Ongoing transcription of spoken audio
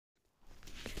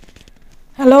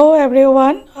Hello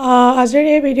everyone. Azir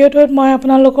এই ভিডিওটোত মই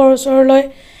আপোনালোকৰ ওচৰলৈ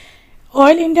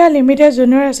অইল ইণ্ডিয়া লিমিটেড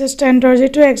জুনিয়ৰ এছিষ্টেণ্টৰ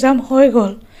যেটো এক্সাম হৈ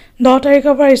গ'ল 10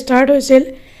 তাৰিখৰ পৰা ষ্টাৰ্ট হৈছিল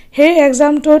সেই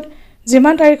এক্সামটোত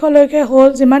যিমান তাৰিখলৈকে হ'ল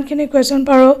যিমানখিনি কোৱেশ্চন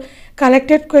পাৰো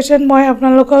কালেক্টেড কোৱেশ্চন মই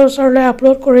আপোনালোকৰ ওচৰলৈ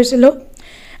আপলোড কৰিছিলো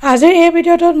আজি এই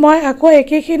ভিডিওটোত মই আকৌ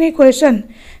একেখিনি কোৱেশ্চন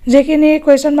যেখিনি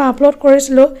কোৱেশ্চন মই আপলোড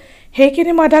কৰিছিলো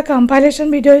সেইখিনি মই এটা কম্পাইলেশ্যন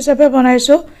ভিডিও হিচাপে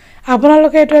বনাইছো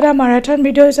আপোনালোকে এটো এটা মাৰাথন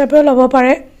ভিডিও হিচাপে ল'ব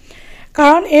পাৰে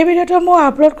কাৰণ এই ভিডিওটো মই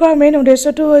আপলোড কৰাৰ মেইন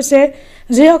উদ্দেশ্যটো হৈছে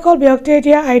যিসকল ব্যক্তি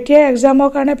এতিয়া ITI এক্সামৰ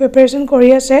কাৰণে প্ৰিপাৰেচন কৰি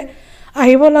আছে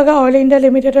আহিব লগা অইল ইণ্ডিয়া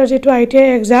লিমিটেডৰ যেটো ITI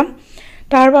এক্সাম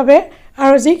তাৰ বাবে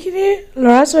আৰু যিখিনি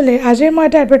লৰা চলে আজি মই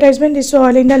এটা এডভাৰটাইজমেন্ট দিছো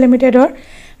অইল ইণ্ডিয়া লিমিটেডৰ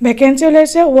ভেকেন্সি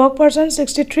ওলাইছে Workperson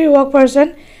 63 Workperson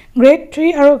গ্ৰেড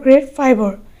 3 আৰু গ্ৰেড 5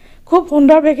 ৰ খুব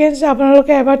সুন্দৰ ভেকেন্সি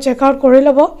আপোনালোকে এবাৰ চেক আউট কৰি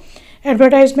ল'ব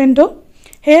এডভাৰটাইজমেন্টটো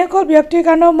হেসকল ব্যক্তিৰ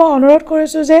কাৰণে মই অনুৰোধ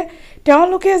কৰিছো যে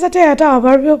তেওঁলোকে যাতে এটা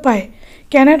অভাৰভিউ পায়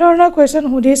কেনে ধৰণৰ কোৱেশ্চন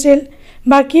সুধিছিল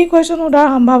বা কি কোৱেশ্চন উদাৰ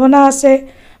সম্ভাৱনা আছে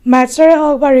ম্যাথছৰে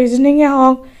হওক বা ৰিজনিংয়ে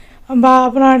হওক বা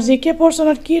আপোনাৰ জিকে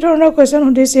পৰ্চনত কি ধৰণৰ কোৱেশ্চন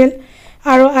সুধিছিল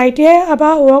আৰু ITI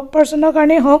বা Workpersonৰ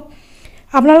কাৰণে হওক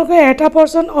আপোনালোকে এটা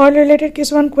পৰ্চন অইল ৰিলেটেড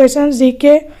কিছুমান কোৱেশ্চন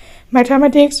জিকে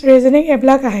ম্যাথমেটিক্স ৰিজনিং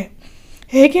এবিলাক আহে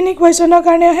হেখিনি কোৱেশ্চনৰ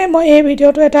কাৰণেহে মই এই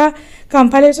ভিডিওটো এটা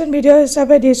কম্পাইলেশ্যন ভিডিও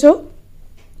হিচাপে দিছো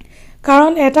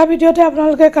কাৰণ এটা ভিডিওতে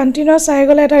আপোনালোকে কন্টিনিউয়াস চাই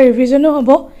গলে এটা ৰিভিজনো হ'ব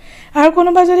আৰু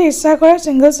কোনোবা যদি ইচ্ছা কৰে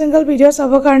সিঙ্গল ভিডিও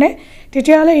চাবৰ কাৰণে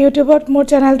তেতিয়াহলে ইউটিউবত মোৰ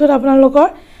চেনেলটোত আপোনালোকৰ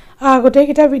গোটেই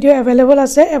কিটা ভিডিও अवेलेबल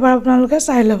আছে এবাৰ আপোনালোকে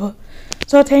চাই ল'ব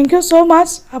সো থ্যাংক ইউ সো মাচ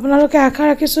আপোনালোকে আশা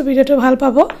ৰাখিছো ভিডিওটো ভাল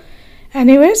পাব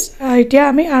এনিৱেজ এতিয়া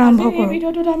আমি আৰম্ভ কৰিম এই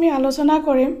ভিডিওটোত আমি আলোচনা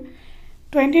কৰিম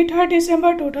 23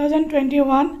 ডিসেম্বৰ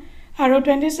 2021 আৰু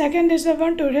 22 ডিসেম্বৰ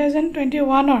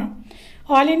 2021 ৰ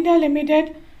অল ইণ্ডিয়া লিমিটেড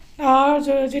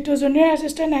যেটো জুনিয়ৰ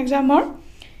এছিষ্টেণ্ট এক্সামৰ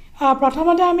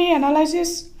প্ৰথমতে আমি এনালাইসিস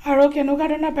আৰু কেনেকুৱা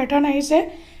ধৰণৰ প্যাটাৰ্ন আহিছে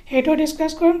হেটো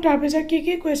ডিসকাস কৰিম তাৰ পিছত কি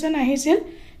কি কোৱেশ্চন আহিছিল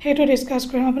হেটো ডিসকাস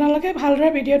কৰিম আপোনালোকে ভালদৰে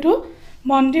ভিডিওটো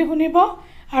মন দি শুনিব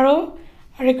আৰু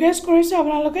ৰিকুৱেষ্ট কৰিছো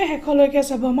আপোনালোকে হেকলৈকে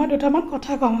চাব মই দুটামান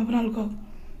কথা কম আপোনালোকক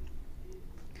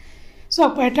সো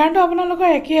প্যাটাৰ্নটো আপোনালোকৰ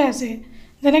একেই আছে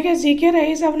যেনেকৈ জিকে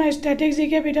আহিছে আপোনাৰ ষ্টেটিক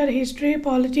জিকে ভিতৰত হিষ্ট্ৰী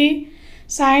পলিটি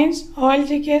সায়েন্স অইল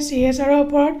জিকে CSR ৰ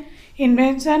ওপৰত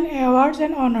ইনভেনশন এৱাৰ্ডছ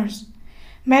এণ্ড অনাৰ্স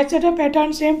मैथ्स এটা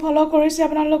প্যাটাৰ্ন সেম ফলো কৰিছে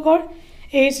আপোনালোকৰ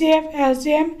ACF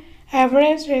LCM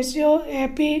average ratio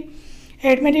AP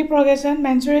arithmetic progression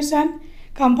mensuration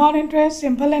compound interest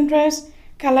simple interest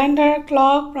calendar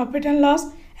clock profit and loss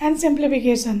and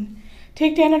simplification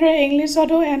ঠিক তেনেদৰে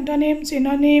ইংলিছতো antonym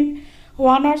synonym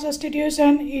one word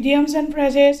substitution idioms and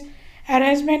phrases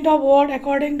arrangement of word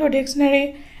according to dictionary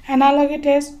analogy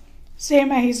test same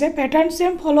আহিছে pattern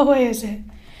same ফলো হৈ আছে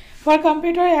for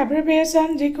computer abbreviation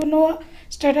যিকোনো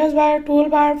status bar tool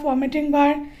bar formatting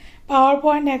bar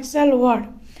PowerPoint Excel Word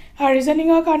আৰু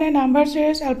ৰিজনিংৰ কাৰণে number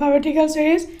সিৰিজ alphabetical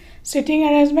series sitting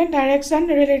arrangement direction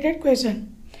related question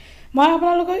মই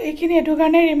আপোনালোকক এইখিনি এটো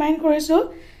কাৰণে ৰিমাইন্ড কৰিছো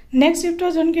নেক্সট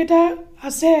শিফটৰ যোন কেটা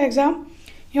আছে এক্সাম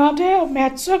ইহঁতে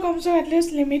ম্যাথছৰ কমসে এটলিষ্ট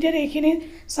লিমিটেড এইখিনি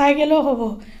চাই গেলো হ'ব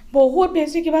বহুত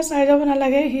বেছি কিবা চাই যাব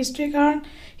নালাগে হিষ্ট্ৰী কাৰণ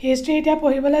হিষ্ট্ৰী এটা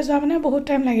পঢ়িবলৈ যোৱা মানে বহুত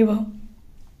টাইম লাগিব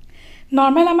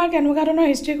নৰ্মেল আমাৰ কেনেকুৱা ধৰণৰ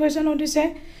হিষ্ট্ৰী কোৱেশ্চন উঠিছে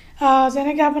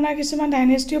যেনেকৈ আপোনাৰ কিছুমান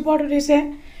ডাইনেষ্টি ওপৰত উঠিছে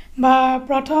বা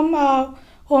প্ৰথম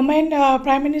ওমেন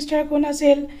প্ৰাইম মিনিষ্টাৰ কোন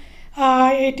আছিল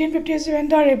 1857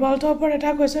 ৰ ৰিভল্টৰ ওপৰত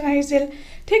এটা কোৱেশ্চন আহিছিল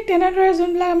ঠিক তেনেদৰে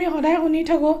যোনবিলাক আমি সদায় শুনি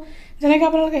থাকো যেনেকৈ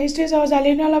আপোনালোকে হিষ্ট্ৰী চাও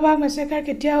জালিয়ানৱালাবাগ মেছাকাৰ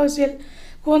কেতিয়া হৈছিল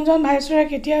কোনজন ভাইসৰয়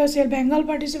কেতিয়া হৈছিল বেংগল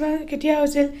পাৰ্টিচিপেশ্যন কেতিয়া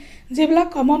হৈছিল যিবিলাক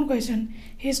কমন কোৱেশ্চন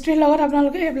হিষ্ট্ৰীৰ লগত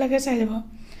আপোনালোকে হেবিলাকে চাই যাব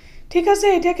ঠিক আছে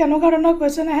এতিয়া কেনেকুৱা ধৰণৰ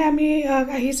কোৱেশ্চন আহে আমি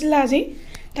আহিছিল আজি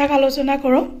তাক আলোচনা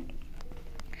কৰো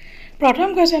প্ৰথম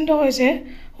কোৱেশ্চনটো হৈছে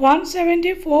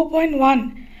 174.1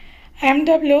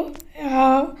 MW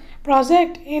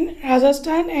project in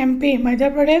Rajasthan MP Madhya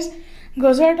Pradesh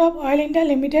Gujarat of Oil India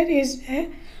Limited is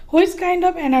which kind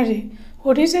of energy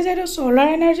সুধিছে যে এটা solar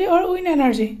energy or wind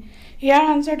energy ইয়াৰ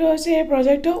আনসাৰটো হৈছে এই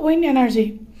প্ৰজেক্টটো wind energy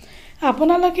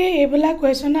আপোনালোকে এইবিলাক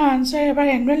কোৱেশ্চনৰ আনসাৰ এবাৰ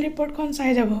এনুৱেল ৰিপৰ্টখন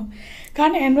চাই যাব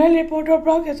কাৰণ এনুৱেল ৰিপৰ্টৰ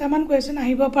পৰা কেইটামান কোৱেশ্চন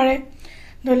আহিব পাৰে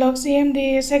ধৰক CMD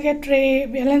সেক্ৰেটাৰী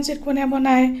বেলেন্স শীট কোনে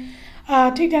বনায়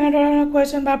ঠিক তেনেধৰণৰ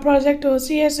কোৱেশ্চন বা প্ৰজেক্ট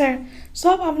CSR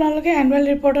সব আপোনালোকে এনুৱেল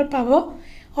ৰিপৰ্টত পাব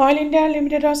অইল ইণ্ডিয়া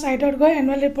লিমিটেডৰ সাইটত গৈ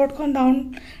এনুৱেল ৰিপৰ্টখন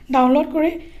ডাউনলোড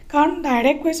কৰি কাৰণ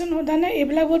ডাইৰেক্ট কোৱেশ্চন হোদানে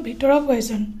এইবিলাক বহুত ভিতৰৰ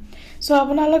কোৱেশ্চন সো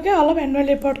আপোনালোকে অলপ এনুৱেল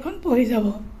ৰিপৰ্টখন পঢ়ি যাব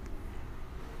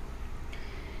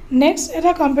নেক্সট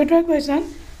এটা কম্পিউটাৰ কোৱেশ্চন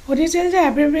সুধিছিল যে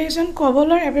এব্ৰিভিয়েশ্যন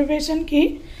কবলৰ এব্ৰিভিয়েশ্যন কি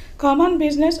কমন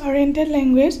বিজনেছ অৰিয়েন্টেড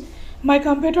ল্যাঙ্গুৱেজ মই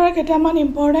কম্পিউটাৰৰ কেইটামান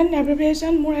ইম্পৰ্টেন্ট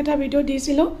এব্ৰিভিয়েশ্যন মোৰ এটা ভিডিও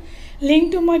দিছিলো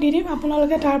লিংকটো মই দি দিম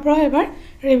আপোনালোকে তাৰ পৰা এবাৰ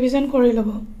ৰিভিজন কৰি ল'ব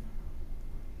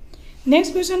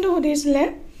নেক্সট কুৱেশ্যনটো সুধিছিলে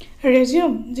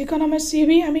ৰেজিউম যিখন আমি CV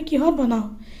আমি কিহত বনাওঁ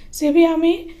CV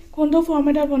আমি কোনটো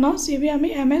ফৰ্মেটত বনাওঁ CV আমি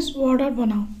MS Wordত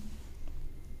বনাওঁ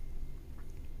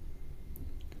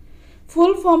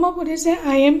ফুল ফৰ্মত সুধিছে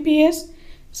IMPS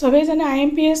সবেই জানে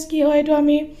IMPS কি হয় এইটো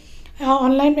আমি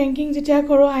অনলাইন বেংকিং যেতিয়া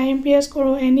কৰোঁ IMPS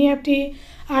কৰোঁ NEFT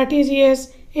RTGS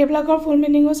এইবিলাকৰ ফুল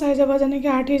মিনিঙো চাই যাব যেনেকৈ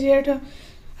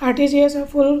RTGS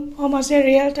ফুল ফৰ্ম আছে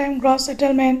ৰিয়েল টাইম গ্ৰছ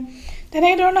সেটেলমেণ্ট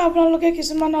তেনেধৰণৰ আপোনালোকে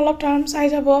কিছুমান অলপ টাৰ্ম চাই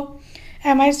যাব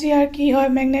MICR কি হয়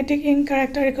মেগনেটিক ইংক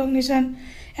ক্যাৰেক্টাৰ ৰিকগনিশ্যন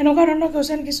এনেকুৱা ধৰণৰ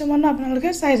কোৱেশ্যন কিছুমান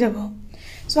আপোনালোকে চাই যাব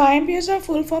সো IMPS ৰ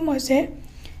ফুল ফৰ্ম হৈছে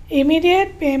ইমিডিয়েট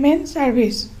পেমেন্ট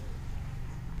সাৰ্ভিস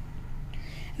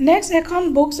নেক্সট এখন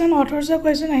বুকস এণ্ড অথৰ্ছৰ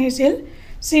কুৱেশ্যন আহিছিল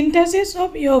সিনথেসিস অফ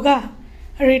যোগা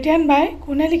ৰিটেন বাই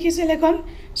কোনে লিখিছিল এখন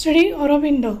শ্ৰী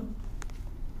অৰবিন্দ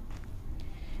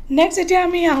নেক্সট এতিয়া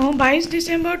আমি আহোঁ 22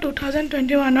 ডিসেম্বৰ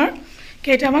 2021 ৰ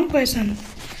কেইটামান question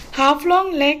Haflong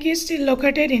lake is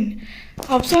located in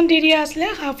option D দিয়া আছিলে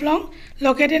Haflong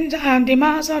located in Dima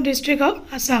Hasao district of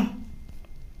Assam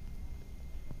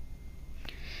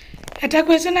এটা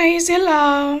কুৱেশ্যন আহিছিল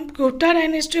গুপ্তা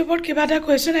ডাইনেষ্টিৰ ওপৰত কিবা এটা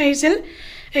কুৱেশ্যন আহিছিল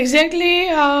এক্সেক্টলি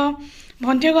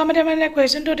ভণ্টিয়ে কোৱা মতে মানে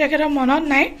কুৱেশ্যনটো তেখেতৰ মনত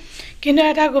নাই কিন্তু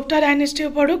এটা গুপ্তা ডাইনেষ্টিৰ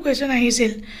ওপৰতো কুৱেশ্যন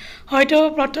আহিছিল হয়তো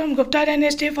প্ৰথম গুপ্তা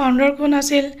ডাইনেষ্টিৰ ফাউণ্ডাৰ কোন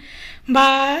আছিল বা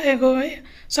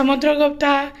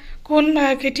সমুদ্ৰগুপ্তা কোন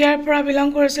কেতিয়াৰ পৰা বিলং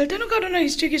কৰিছিল তেনেকুৱা ধৰণৰ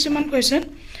হিষ্ট্ৰী কিছুমান question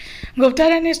Gupta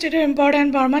ডাইনেষ্টিটো important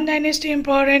বৰ্মান dynasty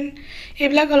important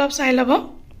এইবিলাক অলপ চাই ল'ব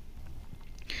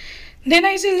Then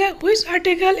I say that which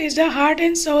article is the heart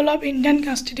and soul of Indian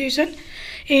Constitution?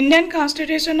 Indian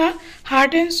Constitution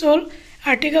heart and soul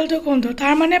article to konto.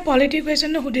 Tar mane polity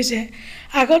question no hudise.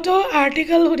 Agoto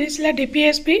article hudisle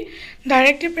DPSP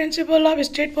Directive Principle of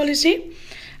State Policy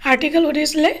article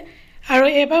hudisle aro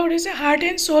eba hudise heart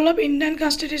and soul of Indian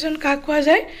Constitution ka koa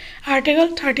jay article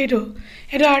 32.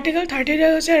 Eto article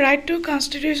 32 hoise right to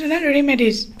constitutional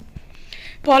remedies.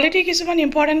 Polity kisuman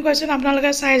important question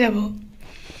apnaloke sai jabo.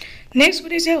 Next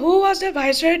what is who was the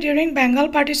viceroy during Bengal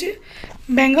partition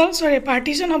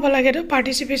hobo lage to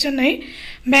participation nahi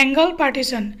Bengal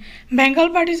partition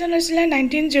hoisile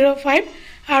 1905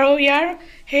 aro yar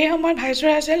he homoy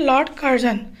viceroy ase Lord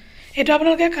Curzon eto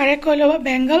apnaloke correct koi lobo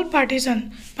Bengal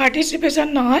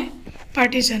participation nohoy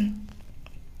partition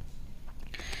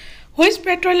which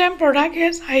petroleum product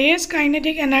has highest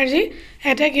kinetic energy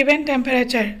at a given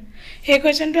temperature এই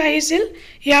কোৱেশ্যনটো আহিছিল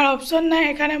ইয়াৰ option নাই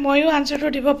এখানে মইও আনসাৰটো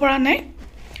দিব পৰা নাই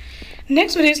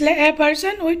next উইছলে a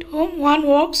person with home one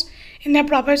works in a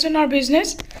profession or business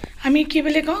আমি কি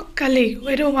বলি কওঁ কালি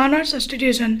ওইটো ওয়ান আৱাৰ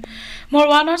সাবস্টিটিউশন মোৰ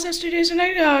ওয়ান আৱাৰ সাবস্টিটিউশনৰ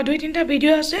দুই তিনটা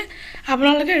ভিডিও আছে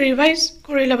আপোনালোকে ৰিভাইজ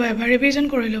কৰি ল'ব এবাৰ ৰিভিজন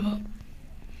কৰি ল'ব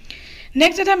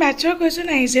নেক্সট এটা ম্যাথছৰ কোৱেশ্যন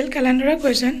আহিছিল ক্যালেন্ডাৰৰ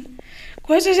কোৱেশ্যন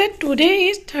কৈছে যে today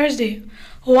is থাৰ্সডে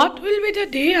what will be the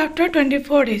day after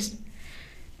 24 days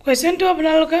Question to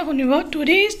আপোনালোকে শুনিব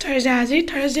today is Thursday আজি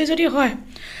Thursday যদি হয়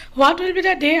what will be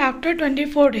the day after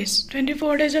 24 days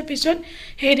 24 days of পিছত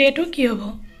এই ডেটো কি হ'ব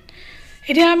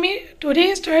এতিয়া আমি today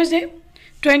is Thursday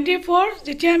 24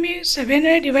 যেতিয়া আমি 7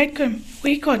 ৰে ডিভাইড কৰিম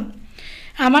উইকত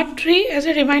আমাৰ 3 as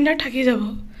a reminder থাকি যাব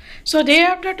so day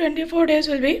after 24 days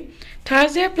will be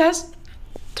Thursday plus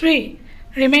 3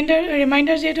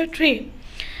 reminder যেটো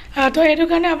 3 তো এটো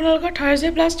কাৰণে আপোনালোকৰ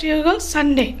Thursday plus 3 হৈ গ'ল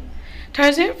Sunday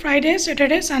Thursday, Friday,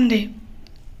 Saturday, Sunday.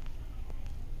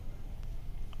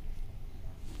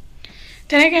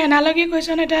 তেনেকে analogy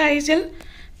question এটা আহিছিল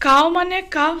cow মানে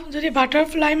cow যদি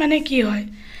butterfly মানে কি হয়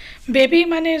baby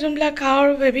মানে যোনলা cow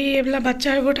baby এবলা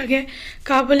বাচ্চাবোৰ থাকে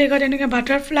cow বুলি কয় তেনেকে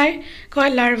butterfly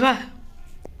কয় larva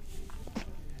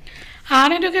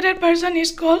uneducated person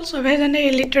is called সবে জানে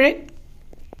illiterate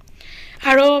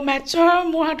আৰু ম্যাথছৰ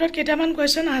মোৰ হাতত কেইটামান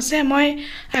কোৱেশ্যন আছে মই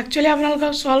একচুয়ালি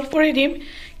আপোনালোকক সলভ কৰি দিম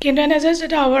কিন্তু এনে জাস্ট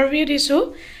এটা ওভাৰভিউ দিছো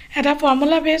এটা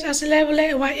ফৰ্মুলা বেস আছিলে বলে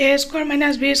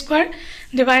a² - b²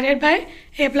 divided by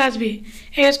a + b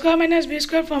a² - b²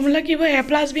 formula কি হ'ব a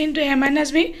 + b * a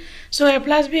 - b so a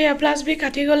 + b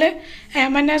কাটি গলে a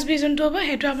 - b যোনটো হ'ব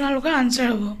হেতু আপোনালোকৰ আনসাৰ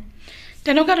হ'ব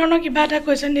তেনেকুৱা ধৰণৰ কিবা এটা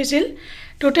কোৱেশ্যন দিছিল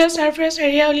টোটাল সাৰফেস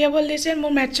এৰিয়া উলিয়াবল দিছিল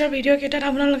মোৰ ম্যাথছৰ ভিডিও কেইটাত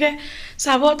আপোনালোকে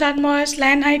চাব তাত মই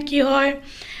স্ল্যান্ট হাইট কি হয়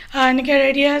এনেকে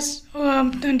ৰেডিয়াস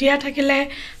দিয়া থাকিলে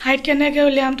হাইট কেনেকে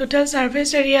উলিয়াম টোটাল সাৰফেস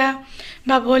এৰিয়া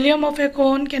বা ভলিউম অফ এ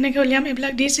কোন কেনেকে উলিয়াম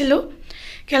এইবিলাক দিছিলো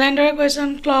ক্যালেন্ডাৰৰ কোৱেশ্যন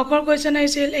ক্লকৰ কোৱেশ্যন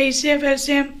আহিছিল HCF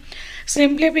LCM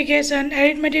simplification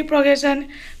arithmetic প্ৰগ্ৰেশন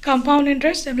compound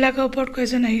interest এইবিলাকৰ ওপৰত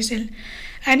কোৱেশ্যন আহিছিল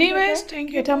এনিৱেজ থ্যাংক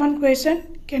ইউ এটামান কোৱেশ্যন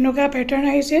কেনেকুৱা প্যাটাৰ্ন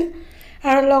আহিছিল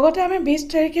আৰু লগতে আমি 20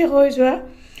 তাৰিখে হৈ যোৱা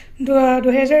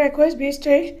 2021 20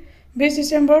 তাৰিখ 20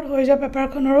 ডিসেম্বৰত হৈ যোৱা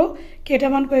পেপাৰখনৰো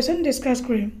কেইটামান কোৱেশ্যন ডিসকাস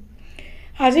কৰিম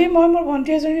আজি মই মোৰ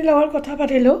ভণ্টি এজনীৰ লগত কথা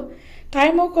পাতিলো তাই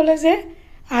মোক ক'লে যে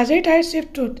আজিৰ তাইৰ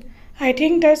শিফ্টটোত আই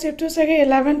থিংক তাইৰ শিফ্টটো চাগে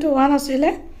 11 to 1 আছিলে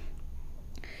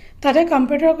তাতে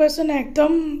কম্পিউটাৰ কুৱেশ্যন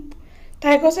একদম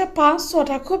তাই কৈছে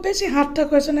 5-6টা খুব বেছি 7টা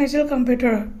কুৱেশ্যন আহিছিল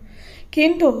কম্পিউটাৰৰ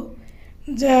কিন্তু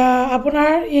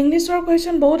আপোনাৰ ইংলিছৰ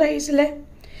কুৱেশ্যন বহুত আহিছিলে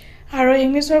আৰু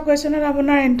ইংলিছৰ কুৱেশ্যনত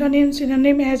আপোনাৰ antonym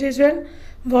চিনোনিম as usual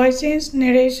voice change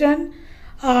narration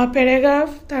paragraph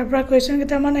তাৰ পৰা কুৱেশ্যন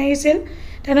কেইটামান আহিছিল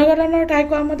তেনেকুৱা ধৰণৰ তাই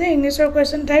কোৱা মতে ইংলিছৰ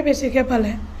কুৱেশ্যন তাই বেছিকৈ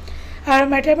পালে আৰু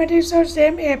মেথমেটিক্সৰ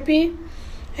same AP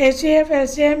HCF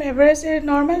LCM average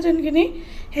normal যোনখিনি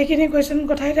সেইখিনি কুৱেশ্যন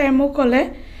কথাই তাই মোক ক'লে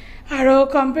আৰু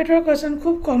কম্পিউটাৰ কুৱেশ্যন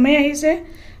খুব কমেই আহিছে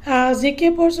জিকে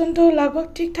পৰ্চনটো লগভগ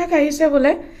ঠিক ঠাক আহিছে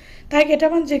বোলে তাই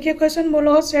কেইটামান জিকে কুৱেশ্যন মোৰ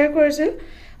লগত শ্বেয়াৰ কৰিছিল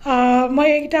মই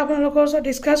এইকেইটা আপোনালোকৰ ওচৰত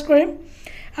ডিছকাছ কৰিম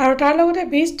আৰু তাৰ লগতে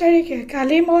 20 তাৰিখে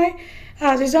কালি মই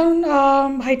যিজন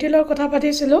ভাইটিৰ লগত কথা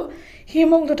পাতিছিলোঁ সি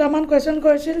মোক দুটামান কুৱেশ্যন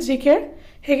কৰিছিল জিকেৰ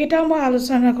সেইকেইটাও মই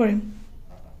আলোচনা কৰিম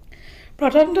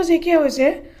প্ৰথমটো জিকে হৈছে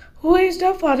who is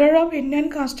the father of Indian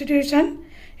constitution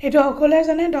এইটো সকলোৱে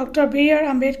জানে doctor B.R.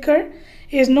 Ambedkar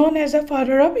is known as the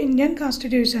father of Indian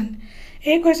constitution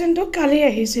এই কুৱেশ্যনটো কালি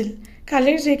আহিছিল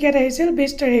কালিৰ জিকেত আহিছিল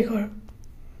 20 তাৰিখৰ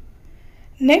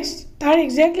নেক্সট তাৰ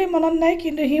এক্সেক্টলি মনত নাই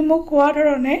কিন্তু সি মোক কোৱা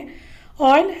ধৰণে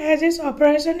oil has is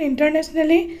operation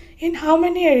ইণ্টাৰনেশ্যনেলি in how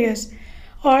many areas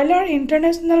অইলৰ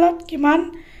ইণ্টাৰনেশ্যনেলত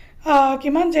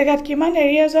কিমান জেগাত কিমান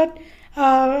এৰিয়াজত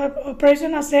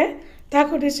অপাৰেশ্যন আছে তাক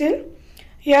সুধিছিল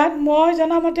ইয়াত মই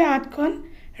জনামতে 8খন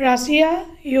Russia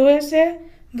USA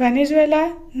Venezuela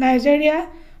Nigeria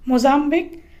Mozambique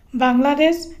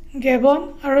Bangladesh Gabon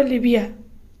আৰু লিবিয়া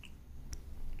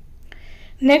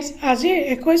নেক্সট আজিৰ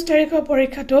 21 তাৰিখৰ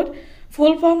পৰীক্ষাটোত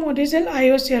ফুল ফৰ্ম সুধিছিল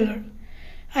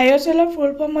IOCLৰ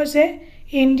ফুল ফৰ্ম হৈছে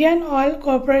Indian oil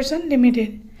corporation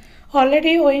limited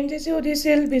already ONGC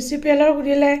সুধিছিল BCPLৰ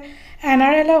সুধিলে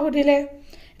NRLৰ সুধিলে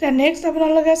এতিয়া নেক্সট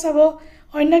আপোনালোকে চাব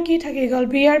অন্য কি থাকি গ'ল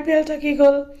BRPL থাকি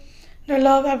গ'ল ধৰি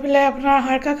লওক আপোনাৰ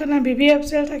হাৰকাখানা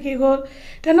BBFCL থাকি গ'ল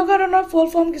তেনেকুৱা ধৰণৰ ফুল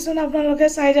ফৰ্ম কিছুমান আপোনালোকে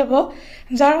চাই যাব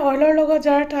যাৰ অইলৰ লগত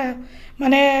যাৰ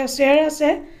মানে শ্বেয়াৰ আছে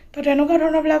তো তেনেকুৱা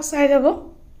ধৰণৰবিলাক চাই যাব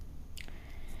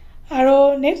আৰু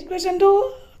নেক্সট কুৱেশ্যনটো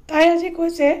তাই আজি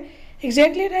কৈছে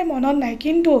এক্সেক্টলি তাই মনত নাই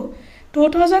কিন্তু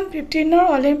 2015ৰ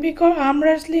অলিম্পিকৰ আৰ্ম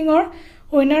ৰেছলিঙৰ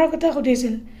উইনাৰৰ কথা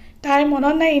সুধিছিল তাই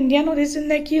মনত নাই ইণ্ডিয়ান সুধিছিল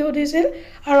নে কি সুধিছিল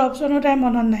আৰু অপশ্যনো তাই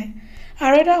মনত নাই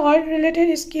আৰু এটা অইল ৰিলেটেড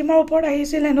স্কিমৰ ওপৰত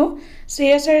আহিছিল হেনো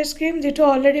CSR স্কিম যিটো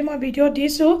অলৰেডি মই ভিডিঅ'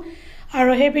 দিছোঁ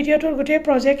আৰু সেই ভিডিঅ'টোৰ গোটেই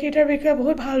প্ৰজেক্টকেইটাৰ বিষয়ে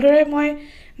বহুত ভালদৰে মই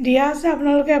দিয়া আছে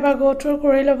আপোনালোকে এবাৰ গো থ্ৰু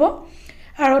কৰি ল'ব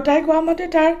আৰু তাই কোৱা মতে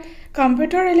তাৰ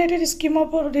কম্পিউটাৰ ৰিলেটেড স্কিমৰ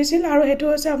ওপৰত সুধিছিল আৰু সেইটো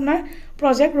হৈছে আপোনাৰ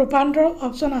প্ৰজেক্ট ৰূপান্তৰ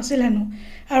অপশ্যন আছিল হেনো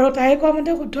আৰু তাই কোৱা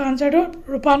মতে শুদ্ধ আনচাৰটো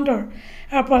ৰূপান্তৰ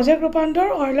আৰু প্ৰজেক্ট ৰূপান্তৰ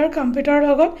অইলৰ কম্পিউটাৰৰ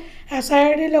লগত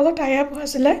SIRDৰ লগত টাই আপ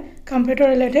আছিলে কম্পিউটাৰ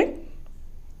ৰিলেটেড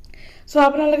সো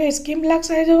আপোনালোকে স্কিমবিলাক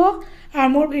চাই যাব আৰু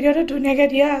মোৰ ভিডিঅ'টো ধুনীয়াকৈ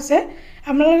দিয়া আছে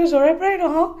আপোনালোকে য'ৰে পৰাই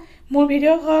নহওক মোৰ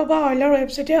ভিডিঅ' হওক বা অইলৰ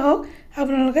ৱেবছাইটে হওক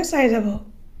আপোনালোকে চাই যাব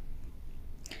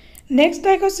নেক্সট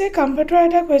তাই কৈছে কম্পিউটাৰ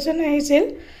এটা কুৱেশ্যন আহিছিল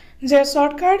যে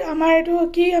শ্বৰ্টকাট আমাৰ এইটো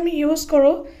কি আমি ইউজ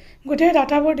কৰোঁ গোটেই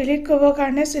ডাটাবোৰ ডিলিট কৰিবৰ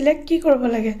কাৰণে চিলেক্ট কি কৰিব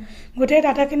লাগে গোটেই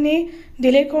ডাটাখিনি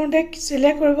ডিলিট কৰোঁতে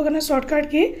চিলেক্ট কৰিবৰ কাৰণে শ্বৰ্টকাট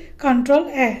কি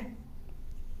Ctrl+A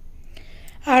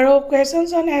আৰু কুৱেশ্যনছ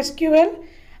অন SQL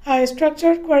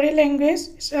ষ্ট্ৰাকচাৰ্ড কোৱাৰি লেংগুৱেজ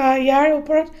ইয়াৰ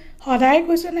ওপৰত সদায়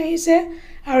কুৱেশ্যন আহিছে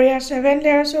আৰু ইয়াৰ 7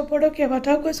 লেয়াৰ্ছৰ ওপৰতো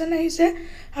কেইবাটাও কুৱেশ্যন আহিছে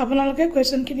আপোনালোকে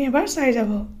কুৱেশ্যনখিনি এবাৰ চাই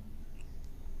যাব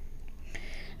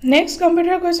নেক্সট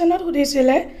কম্পিউটাৰ কুৱেশ্যনত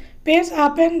সুধিছিলে পেজ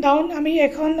আপ এণ্ড ডাউন আমি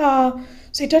এখন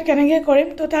চিটত কেনেকৈ কৰিম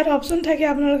তো তাত অপশ্যন থাকে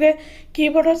আপোনালোকে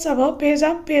কীবৰ্ডত চাব পেজ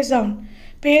আপ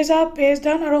পেজ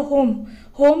ডাউন আৰু হোম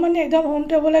মানে একদম হোম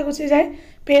টেবলৈ গুচি যায়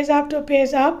page up to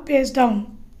page down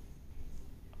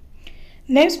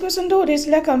next কুৱেশ্যনটো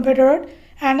সুধিছিলে কম্পিউটাৰত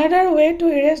another way to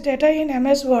erase data in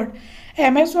MS Word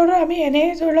ৰ আমি এনেই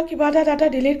ধৰি লওক কিবা এটা ডাটা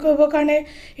ডিলিট কৰিবৰ কাৰণে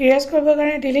ইৰেজ কৰিবৰ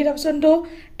কাৰণে ডিলিট অপশ্যনটো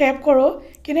টেপ কৰোঁ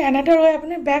কিন্তু another way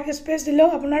আপুনি বেক স্পেচ দিলেও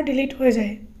আপোনাৰ ডিলিট হৈ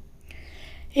যায়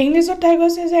ইংলিছত তাই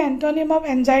কৈছে যে এণ্টনিম অফ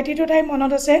এনজাইটিটো তাই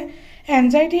মনত আছে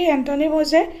এনজাইটি এণ্টনিম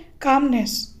হৈছে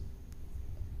কামনেছ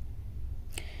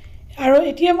আৰু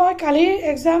এতিয়া মই কালি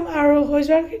এক্সাম আৰু হৈ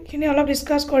যোৱাখিনি অলপ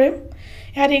ডিছকাছ কৰিম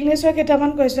ইয়াত ইংলিছৰ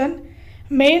কেইটামান question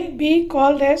male be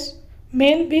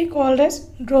called as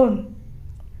drone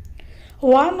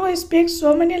one who speaks so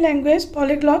many language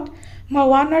polyglot মই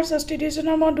one word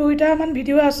substitutionৰ মই দুইটামান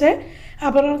ভিডিঅ' আছে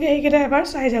আপোনালোকে এইকেইটা এবাৰ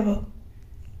চাই যাব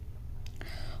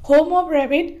হোম অফ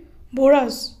ৰেবিট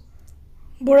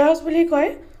বুৰাছ বুলি কয়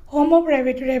হোম অফ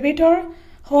ৰেবিটৰ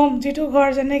হোম যিটো ঘৰ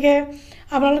যেনেকৈ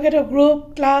আপোনালোকেতো গ্ৰুপ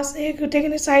ক্লাছ এই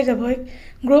গোটেইখিনি চাই যাব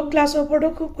গ্ৰুপ ক্লাছৰ ওপৰতো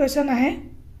খুব কুৱেশ্যন আহে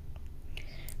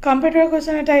কম্পিউটাৰ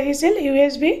কুৱেশ্যন এটা আহিছিল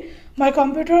USB মই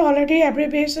কম্পিউটাৰ অলৰেডি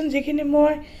এব্ৰিভিয়েশ্যন যিখিনি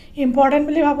মই ইম্পৰ্টেণ্ট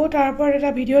বুলি ভাবোঁ তাৰ ওপৰত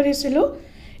এটা ভিডিঅ' দিছিলোঁ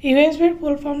ইউএছবিৰ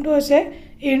ফুল ফৰ্মটো হৈছে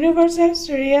ইউনিভাৰ্চেল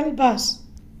চিৰিয়েল বাছ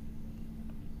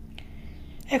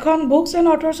এখন বুকছ এণ্ড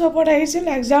অথৰ্ছৰ ওপৰত আহিছিল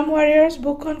এক্সাম ৱাৰিয়াৰ্ছ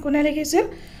বুকখন কোনে লিখিছিল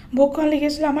বুকখন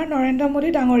লিখিছিল আমাৰ নৰেন্দ্ৰ মোদী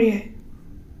ডাঙৰীয়াই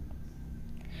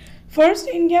first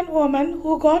Indian women who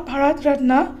gut Bharat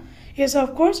Ratna is of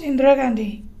course Indira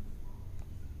Gandhi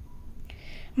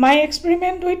my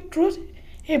experiment with truth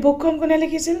এই বুকখন কোনে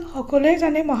লিখিছিল সকলোৱে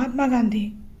জানে Mahatma Gandhi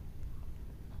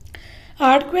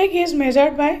earthquake is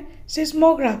measured বাই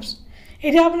চিছমোগ্ৰাফছ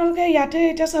এতিয়া আপোনালোকে ইয়াতে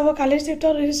এতিয়া চাব কালিৰ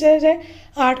চিফ্টত সুধিছে যে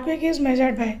আৰ্থকুৱেক ইজ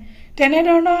মেজাৰ্ড বাই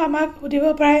তেনেধৰণৰ আমাক সুধিব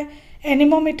পাৰে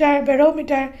এনিমোমিটাৰ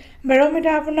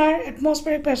বেৰ'মিটাৰ আপোনাৰ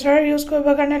এটমছফেৰিক প্ৰেছাৰ ইউজ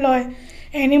কৰিবৰ কাৰণে লয়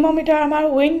এনিমোমিটাৰ আমাৰ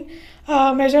উইণ্ড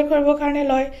মেজাৰ কৰিবৰ কাৰণে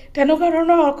লয় তেনেকুৱা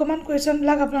ধৰণৰ অকণমান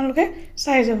কুৱেশ্যনবিলাক আপোনালোকে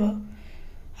চাই যাব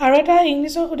আৰু এটা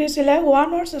ইংলিছত সুধিছিলে one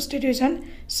word substitution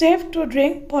safe two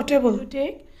drink পটেবল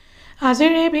tech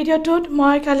আজিৰ এই ভিডিঅ'টোত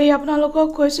মই কালি আপোনালোকক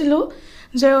কৈছিলোঁ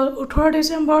যে 18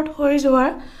 ডিচেম্বৰত হৈ যোৱা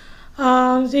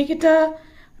যিকেইটা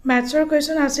মেথছৰ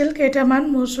কুৱেশ্যন আছিল কেইটামান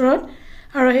মোৰ ওচৰত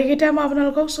আৰু সেইকেইটা মই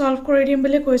আপোনালোকক ছল্ভ কৰি দিম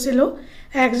বুলি কৈছিলোঁ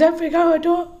একজেক্ট ফিগাৰ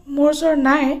হয়তো মোৰ ওচৰত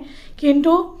নাই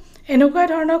কিন্তু এনেকুৱা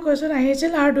ধৰণৰ কুৱেশ্যন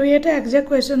আহিছিল আৰু দুই এটা একজেক্ট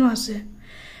কুৱেশ্যনো আছে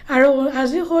আৰু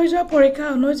আজি হৈ যোৱা পৰীক্ষা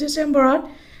 19 ডিচেম্বৰত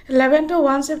 11 to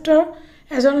 1 চেপ্টাৰ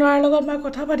এজন ল'ৰাৰ লগত মই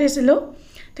কথা পাতিছিলোঁ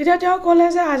তেতিয়া তেওঁ ক'লে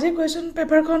যে আজি কুৱেশ্যন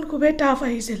পেপাৰখন খুবেই টাফ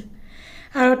আহিছিল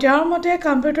আৰু তেওঁৰ মতে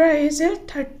কম্পিউটাৰ আহিছিল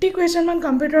 30 কুৱেশ্যনমান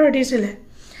কম্পিউটাৰ দিছিলে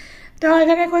তেওঁ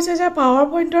এখানে কৈছে যে পাৱাৰ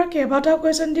পইণ্টৰ কেইবাটাও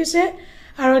কুৱেশ্যন দিছে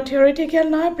আৰু থিয়ৰিটিকেল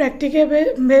নহয় প্ৰেক্টিকেল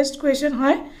বেছড কুৱেশ্যন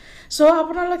হয় চ'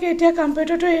 আপোনালোকে এতিয়া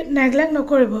কম্পিউটাৰটো নেগলেক্ট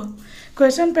নকৰিব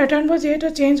কুৱেশ্যন পেটাৰ্ণবোৰ যিহেতু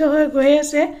চেঞ্জ হৈ গৈ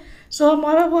আছে চ'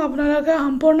 মই ভাবোঁ আপোনালোকে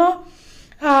সম্পূৰ্ণ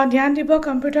ধ্যান দিব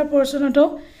কম্পিউটাৰ পৰ্চনতো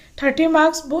 30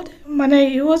 মাৰ্কছ বহুত মানে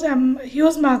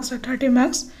হিউজ মাৰ্কছ 30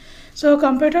 মাৰ্কছ চ'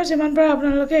 কম্পিউটাৰ যিমান পাৰে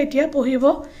আপোনালোকে এতিয়া পঢ়িব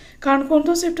কাৰণ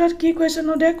কোনটো চিফ্টত কি কুৱেশ্যন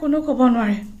সোধে কোনো ক'ব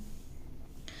নোৱাৰে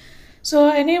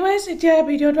চ' এনিৱেজ এতিয়া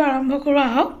ভিডিঅ'টো আৰম্ভ কৰোঁ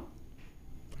আহক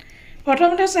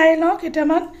প্ৰথমতে চাই লওঁ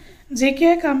কেইটামান জিকে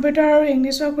কম্পিউটাৰ আৰু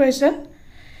ইংলিছৰ কুৱেশ্যন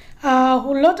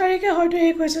 16 তাৰিখে হয়তো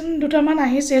এই কুৱেশ্যন দুটামান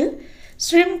আহিছিল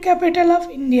শ্ৰিম কেপিটেল অফ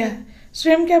ইণ্ডিয়া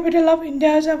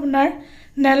হৈছে আপোনাৰ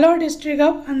নেলৰ district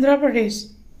of Andhra Pradesh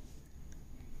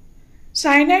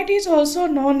চাইনাইট is also'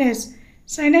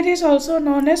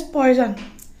 known as poison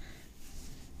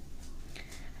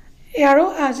আৰু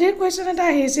আজিৰ কুৱেশ্যন এটা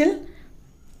আহিছিল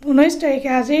 19 তাৰিখে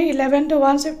আজি 11 to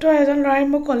 1 চেপ্টাৰ এজন ল'ৰাই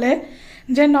মোক ক'লে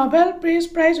যে নবেল পিচ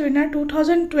প্ৰাইজ উইনাৰ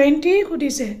 2020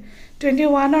 সুধিছে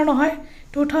 21ৰ নহয়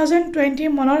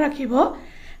 2020 মনত ৰাখিব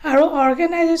আৰু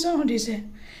অৰ্গেনাইজেশ্যন সুধিছে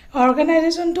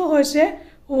অৰ্গেনাইজেশ্যনটো হৈছে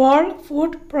world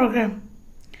food programme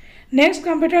next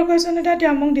computer question এটা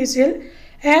তেওঁ মোক দিছিল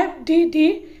FDD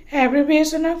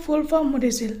এব্ৰিভিয়েশ্যনৰ ফুল ফৰ্ম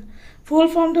সুধিছিল ফুল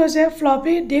ফৰ্মটো হৈছে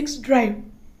ফ্লপি ডিস্ক ড্ৰাইভ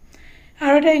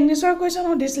আৰু এটা ইংলিছৰ কুৱেশ্যন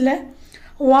সুধিছিলে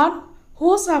one who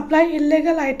supply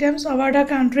illegal items over the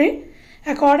country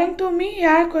according to me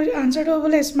ইয়াৰ আনচাৰটো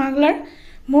হ'বলৈ স্মাগলাৰ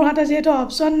মোৰ হাতত যিহেতু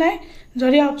অপশ্যন নাই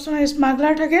যদি অপশ্যন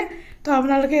স্মাগলাৰ থাকে তো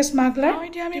আপোনালোকে স্মাগলাৰ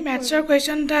এতিয়া আমি মেথছৰ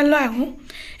কুৱেশ্যন এটালৈ আহোঁ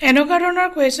এনেকুৱা ধৰণৰ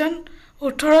কুৱেশ্যন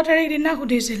 18 তাৰিখ দিনা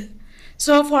সুধিছিল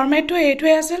চ' ফৰ্মেটটো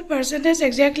এইটোৱে আছিল পাৰ্চেণ্টেজ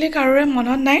একজেক্টলি কাৰোৰে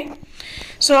মনত নাই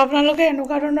চ' আপোনালোকে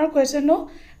এনেকুৱা ধৰণৰ কুৱেশ্যনো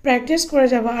প্ৰেক্টিছ কৰি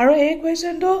যাব আৰু এই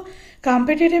কুৱেশ্যনটো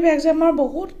কম্পিটিটিভ এক্সামৰ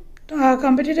বহুত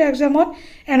কম্পিটিটিভ এক্সামত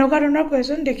এনেকুৱা ধৰণৰ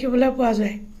কুৱেশ্যন দেখিবলৈ পোৱা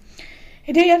যায়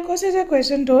এতিয়া ইয়াত কৈছে যে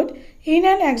কুৱেশ্যনটোত in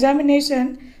an examination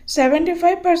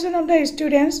 75% of the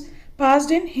students passed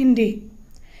in Hindi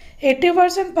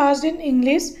 80% passed in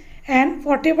English and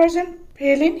 40%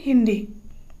 fail in Hindi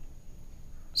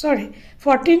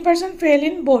 14% fail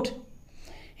in both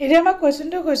এতিয়া আমাক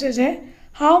কুৱেশ্যনটো কৈছে যে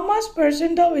how much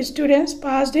percent of students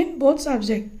passed in both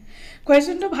subject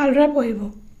কুৱেশ্যনটো ভালদৰে পঢ়িব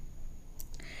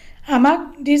আমাক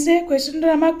দিছে কুৱেশ্যনটো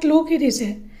আমাক ক্লু কি দিছে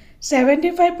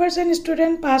 75%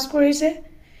 ষ্টুডেণ্ট পাছ কৰিছে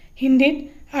হিন্দীত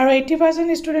আৰু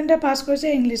 80% ষ্টুডেণ্টে পাছ কৰিছে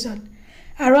ইংলিছত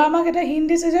আৰু আমাক এটা হিণ্ট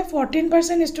দিছে যে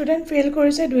 14% ষ্টুডেণ্ট ফেইল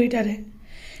কৰিছে দুইটাৰে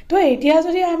তো এতিয়া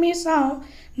যদি আমি চাওঁ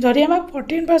যদি আমাক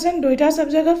 14% দুইটা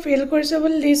ছাবজেক্টত ফেইল কৰিছে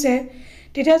বুলি দিছে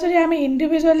তেতিয়া যদি আমি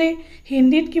ইণ্ডিভিজুৱেলি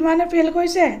হিন্দীত কিমানে ফেইল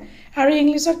কৰিছে আৰু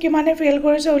ইংলিছত কিমানে ফেইল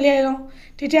কৰিছে উলিয়াই লওঁ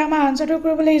তেতিয়া আমাৰ আনচাৰটো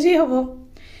কৰিবলৈ ইজি হ'ব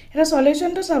এটা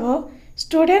সলিউশ্যনটো চাব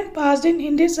student passed in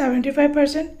Hindi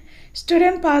 75%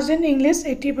 student passed in English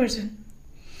 80%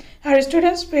 আৰু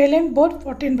ষ্টুডেণ্টছ ফেইল ইন বোথ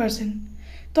 14%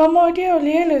 তো মই এতিয়া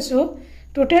উলিয়াই লৈছোঁ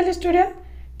টোটেল ষ্টুডেণ্ট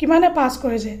কিমানে পাছ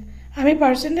কৰিছে আমি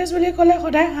পাৰ্চেণ্টেজ বুলি ক'লে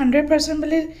সদায় 100%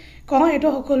 বুলি কওঁ এইটো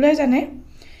সকলোৱে জানে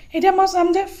এতিয়া মই চাম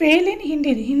যে ফেইল ইন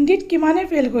হিন্দীত কিমানে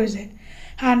ফেইল কৰিছে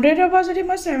 100ৰ পৰা যদি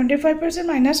মই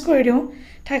 75% মাইনাছ কৰি দিওঁ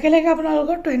থাকিলেগৈ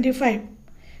আপোনালোকৰ 25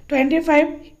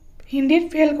 হিন্দীত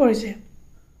ফেইল কৰিছে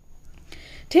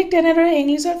ঠিক তেনেদৰে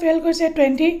ইংলিছত ফেইল কৰিছে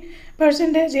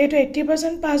 20% যেহেতু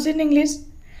 80% pass in English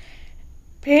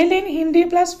fail in Hindi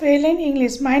plus fail in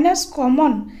English minus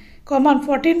common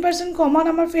 14%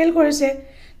 common আমাৰ ফেইল কৰিছে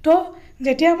তো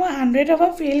যেতিয়া মই 100 অফ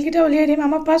ফেইল কিটা উলিয়াই দিম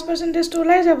আমাৰ পাস পাৰ্সেন্টেজ তো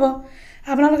ওলাই যাব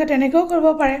আপোনালোকে তেনেকৈ কৰিব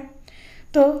পাৰে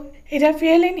তো এটা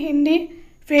fail in Hindi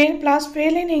fail plus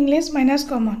fail in English minus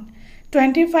common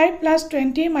 25 plus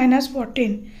 20 minus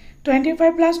 14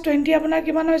 25 plus 20 আপোনাৰ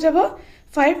কিমান হৈ যাব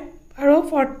 5 আৰু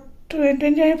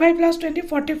 25 plus 20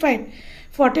 45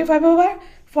 45 over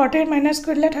 14 minus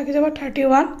কৰিলে থাকি যাব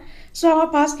 31 সো আমাৰ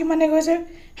পাস কিমানে গৈছে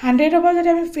 100 over যদি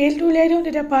আমি ফেইল টু উলিয়াই দিওঁ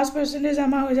তেতিয়া পাস পার্সেন্টেজ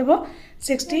আমাৰ হৈ যাব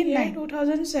 69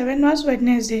 2007 was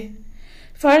Wednesday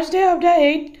first day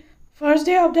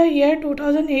of the year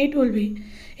 2008 will be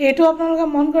এটো আপোনালোকে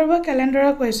মন কৰিব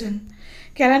ক্যালেন্ডাৰৰ কোৱেশ্চন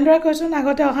ক্যালেন্ডাৰৰ কোৱেশ্চন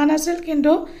আগতে অহা নাছিল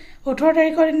কিন্তু 18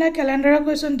 তাৰিখৰ দিনা ক্যালেন্ডাৰৰ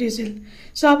কোৱেশ্চন দিছিল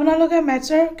সো আপোনালোকে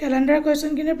ম্যাথছৰ ক্যালেন্ডাৰৰ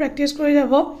কোৱেশ্চন কিনে প্ৰেক্টিস কৰি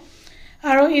যাব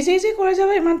আৰু ইজি কৰি যাব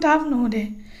ইমান টাফ নহদে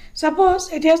সাপোজ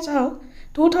এতিয়া চাওক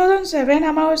 2007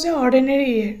 আমাৰ হৈছে অৰ্ডিনাৰী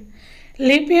ইয়াৰ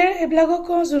লিপ ইয়াৰ এবিলাকক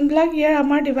যোনবিলাক ইয়াৰ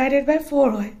আমাৰ ডিভাইডেড বাই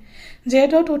 4 হয়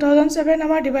যেহেতু 2007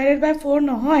 আমাৰ ডিভাইডেড বাই 4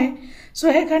 নহয় সো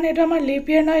হেকাৰণে এটা আমাৰ লিপ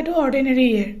ইয়াৰ নহয় এটো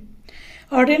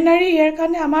অৰ্ডিনাৰী ইয়াৰ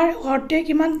কাৰণে আমাৰ অড ডে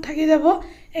কিমান থাকি যাব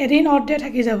এদিন অড ডে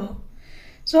থাকি যাব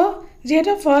সো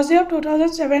যেহেতু first day of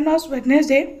 2007 was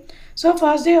Wednesday so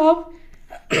first day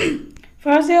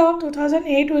of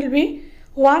 2008 will be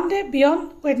one day beyond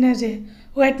Wednesday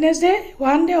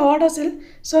 1 day odd আছিল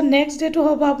so next day to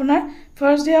hobo apnar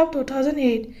first day of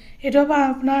 2008 eto ba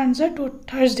apnar answer to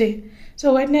Thursday so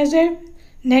Wednesday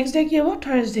next day ki hobo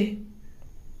Thursday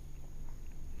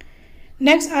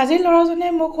next আজি লৰাজনে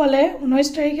মোক কলে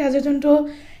 19 তাৰিখে আজি জন্তু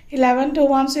 11 to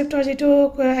 1 শিফটৰ যেটো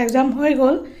exam হৈ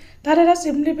গল তাৰ এটা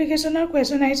সিম্পলিফিকেশনৰ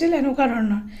কোৱেশ্চন আহিছিল এনেকুৱা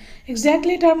ধৰণৰ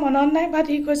এক্স্যাক্টলি তাৰ মনত নাই বাট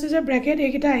হি কৈছে যে ব্ৰেকেট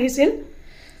এইকিটা আহিছিল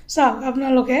চাওক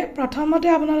আপোনালোকে প্ৰথমতে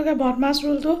আপোনালোকে বদমাছ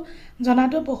ৰুলটো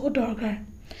জনাটো বহুত দৰকাৰ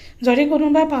যদি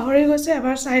কোনোবাই পাহৰি গৈছে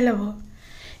এবাৰ চাই লব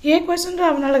এই কোৱেশ্চনটো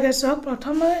আপোনালোকে চাওক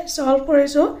প্ৰথমে সলভ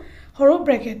কৰিছো সৰু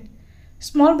ব্ৰেকেট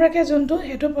স্মল ব্ৰেকেট যোনটো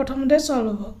হেতু প্ৰথমতে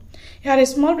সলভ হ'ব ইয়াৰ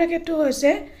স্মল ব্ৰেকেটটো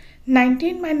হৈছে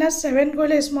 19 minus 7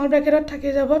 কৰিলে স্মল ব্ৰেকেটত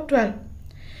থাকি যাব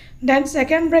 12 দেন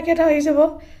সেকেন্ড ব্ৰেকেট হৈ যাব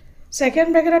সেকেন্ড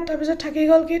ব্ৰেকেটত তাৰপিছত থাকি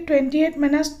গল কি 28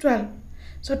 minus 12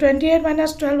 so 28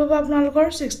 minus 12 হ'ব আপোনালোকৰ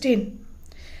 16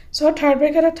 so থাৰ্ড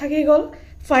ব্ৰেকেটত থাকি গল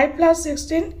 5 plus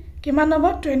 16 কিমান হ'ব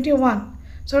 21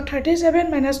 so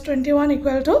 37 minus 21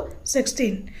 equal to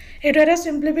 16 এটো এটা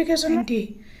সিম্পলিফিকেশন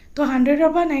তো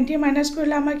 100 পৰা 90 মাইনাস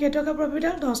কৰিলে আমাৰ কেটকা প্ৰফিট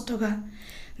হ'ল 10 টকা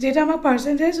যেটা আমাৰ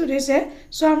পাৰ্সেন্টেজ উঠিছে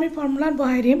সো আমি ফৰ্মুলাত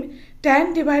বহাই দিম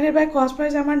 10 divided by cos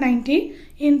price আমাৰ 90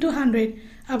 into 100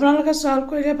 আপোনালোকে সলভ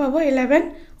কৰিলে পাব 11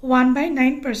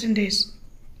 1/9%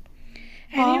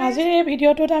 আজিৰ এই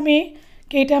ভিডিওটোত আমি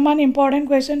কেইটামান ইম্পৰ্টেন্ট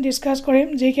কোৱেশ্চন ডিসকাস কৰিম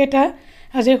যেকেটা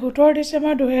আজি 17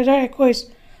 ডিসেম্বৰ 2021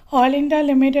 অইল ইণ্ডিয়া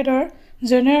লিমিটেডৰ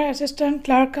জুনিয়ৰ এসিস্ট্যান্ট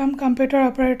ক্লাৰ্ক কাম কম্পিউটাৰ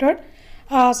অপাৰেটৰ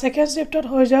সেকেন্ড শিফটত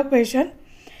হৈ যোৱা কোৱেশ্চন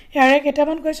ইয়াৰে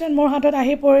কেইটামান কোৱেশ্চন মোৰ হাতত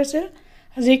আহি পৰিছিল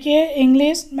জিকে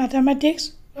ইংলিশ ম্যাথমেটিক্স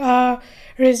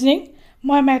ৰিজনিং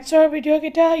মই ম্যাথছৰ ভিডিও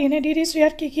কিটা ইনে দি দিছো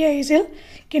ইয়াত কি আহিছিল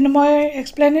কিন্তু মই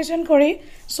এক্সপ্লেনেশন কৰি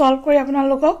সলভ কৰি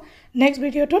আপোনালোকক নেক্সট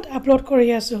ভিডিওটোত আপলোড কৰি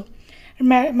আছো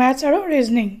ম্যাথছ আৰু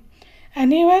ৰিজনিং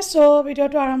এনিৱে সো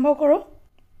ভিডিওটো আৰম্ভ কৰো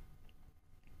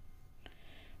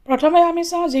প্ৰথমে আমি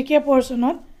চাও জিকে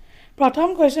পৰ্চনত প্ৰথম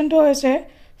কোৱেশ্চনটো হৈছে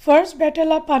first battle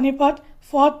of পানিপট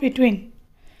fought between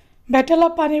Battle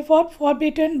of Panipat fought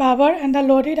between Babur and the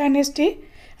Lodi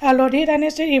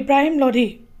dynasty Ibrahim Lodi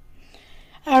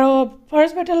আৰু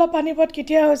ফাৰ্স্ট ব্যাটেল অফ পানিপট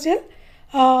কেতিয়া হৈছিল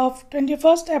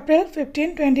 21st April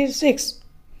 1526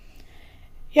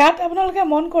 ইয়াত আপোনালোকে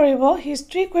মন কৰিব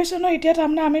হিষ্ট্ৰী কোৱেশ্চনৰ এতিয়া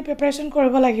তাৰমানে আমি প্ৰিপাৰেচন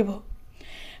কৰিব লাগিব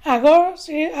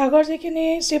আগৰ যিখিনি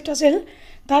শিফট আছিল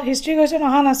তাত হিষ্ট্ৰী কোৱেশ্চন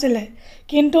অহা নাছিল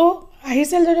কিন্তু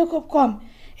আহিছিল যদিও খুব কম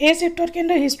এই শিফটত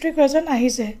কিন্তু হিষ্ট্ৰী কোৱেশ্চন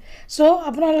আহিছে সো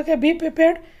আপোনালোকে B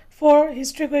prepared for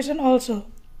history question also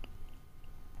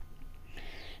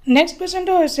next question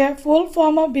to hoise full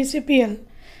form of BCPL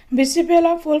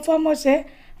or full form hoise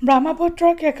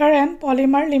Brahmaputra Kekar and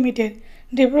Polymer Limited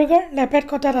Dibrugarh Lepet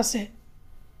kotat ase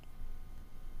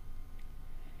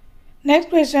next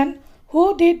question who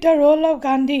did the role of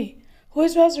Gandhi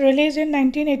which was released in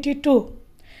 1982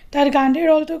 tar Gandhi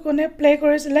role to kone play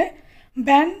korisile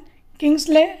Ben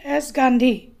Kingsley as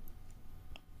Gandhi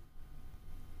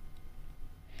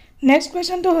Next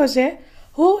question to hoise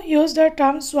who used the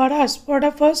term Swaraj for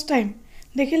the first time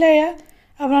dekhile ya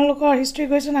apnalokor history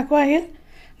question akwa ahil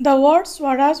the word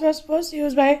Swaraj was first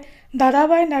used by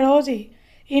Dadabhai Naoroji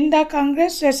in the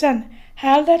Congress session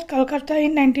held at Calcutta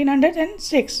in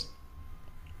 1906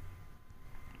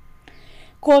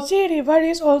 Kochi river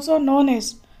is also known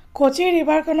as Kochi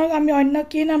river konok ami onno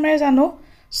ki namre jano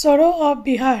Sorrow of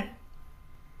Bihar.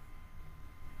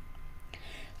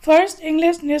 First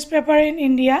English newspaper in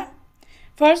India.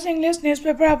 First English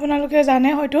newspaper আপোনালোকে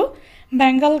জানে হয়তো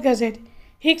Bengal Gazette.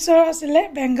 Hicksor asile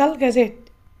Bengal Gazette.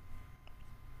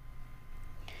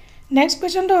 Next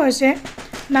question to hoise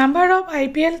number of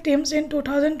IPL teams in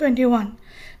 2021.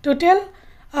 Total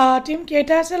team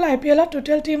keita asile IPL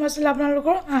total team asile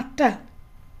আপোনালোকৰ 8টা.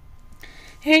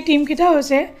 Hey team kita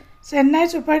hoise Chennai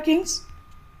Super Kings.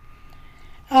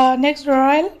 Next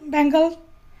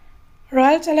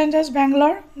Royal Challengers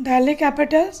Bangalore, Delhi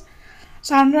Capitals,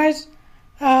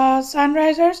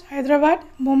 Sunrisers Hyderabad,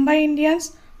 Mumbai Indians,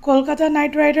 Kolkata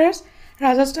Knight Riders,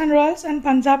 Rajasthan Royals and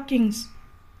Punjab Kings.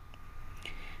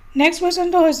 Next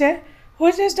question to hoise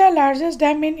which is the largest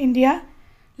dam in India?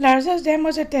 Largest dam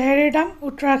was Tehri Dam,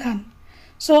 Uttarakhand.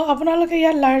 So আপোনালোকে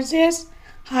ইয়াৰ largest,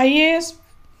 highest,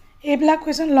 এইবিলাক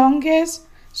question longest,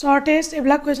 shortest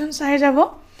এইবিলাক question চাই যাব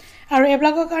আৰু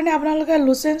এইবিলাকৰ কাৰণে আপোনালোকে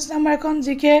লুচেন্স নামৰ এখন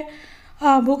জিকে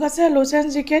বুক আছে লুচেন্স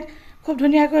জিকে খুব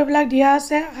ধুনিয়াকৈ এইবিলাক দিয়া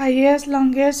আছে হাইয়েষ্ট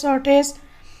লংগেষ্ট শৰ্টেষ্ট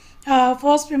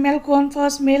ফাৰ্স্ট ফিমেল কোন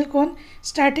ফাৰ্স্ট মেল কোন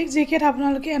স্ট্যাটিক জিকে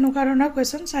আপোনালোকে এনেকুৱা ধৰণৰ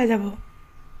কোৱেশ্চন চাই যাব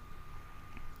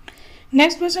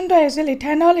নেক্সট কোৱেশ্চন টো আছিল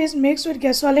ethanol is mixed with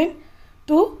gasoline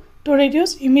to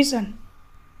reduce emission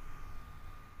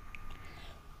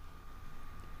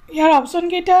year option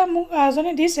কেইটা মোক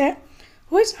আজনে দিছে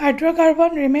which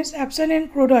hydrocarbon remains absent in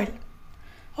crude oil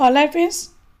olefins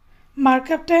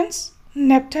mercaptans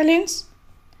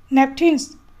naphthins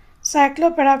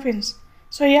cycloparaffins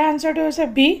so your answer to is a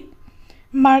B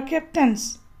mercaptans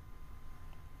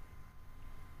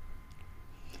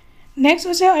next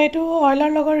is a to oil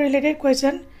logo related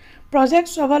question project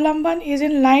Swavalamban is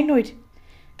in line with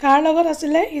car logo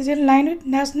asile is in line with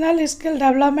national skill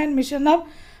development mission of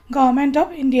government of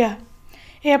India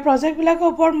এই project বিলাকৰ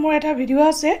ওপৰত মোৰ এটা video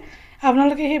আছে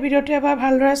আপোনালোকে এই ভিডিওটো এবাৰ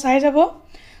ভালদৰে চাই যাব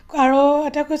আৰু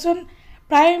এটা কোৱেশ্চন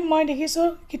প্ৰায় মই দেখিছো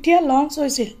কেতিয়া লঞ্চ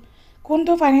হৈছিল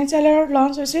কোনটো ফাইনান্সিয়েল ইয়াৰ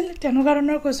লঞ্চ হৈছিল তেনেকুৱা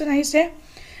ধৰণৰ কোৱেশ্চন আহিছে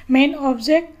মেইন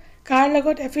অবজেক্ট কাৰ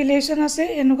লগত এফিলিয়েচন আছে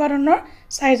এনেকুৱা ধৰণৰ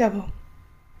চাই যাব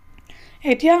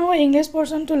এতিয়া মই ইংলিশ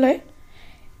পৰ্চনটো লৈ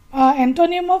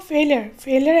এন্টোনিম অফ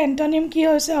ফেইলিয়াৰ এন্টোনিম কি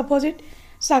হৈছে অপোজিট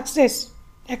সাকসেস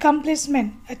একাম্প্লিশমেন্ট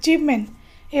অ্যাচিভমেন্ট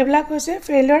এইবিলাক হৈছে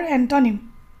ফেইলিয়াৰ এন্টোনিম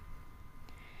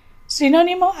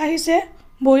সিনোনিম আহিছে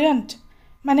বুয়ান্ট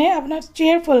মানে আপোনাৰ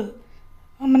cheerful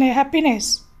মানে হ্যাপিনেস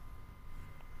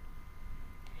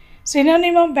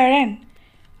সিনোনিম অফ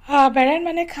barren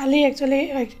মানে খালি actually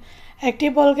active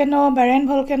volcano barren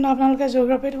volcano আপোনালোকে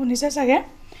জিওগ্ৰাফিত শুনিছে চাগে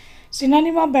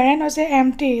সিনোনিম অফ barren হৈছে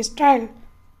empty sterile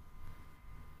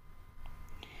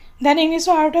then English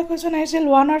আৰু এটা কোৱেশ্চন আহিছিল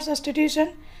one hour substitution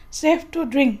safe to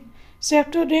drink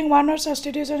one hour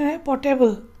substitution is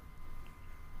portable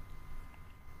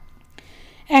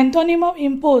antonym of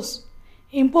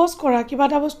impose kora kiba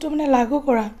ta bostu mane lagu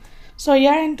kora so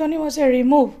your antonym was a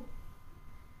remove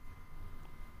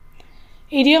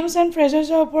idioms and phrases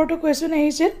opor to question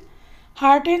ahisil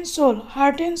heart and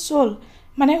soul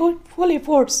mane with full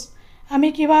efforts ami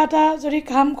kiba ta jodi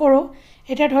kaam koro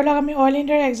eta dholok ami all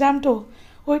india exam to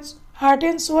with heart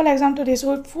and soul exam to this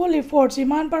with full efforts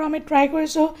iman par ami try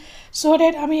koriso so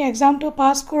that ami exam to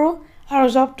pass koro aru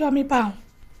job to ami pao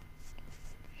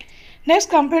next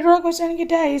computer question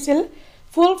kita ahisil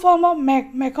full form of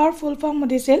mac or full form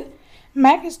disil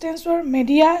mac stands for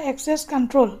media access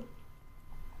control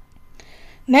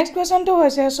next question to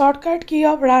hoise shortcut key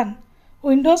of run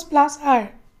windows plus r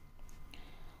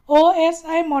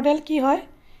osi model ki hoy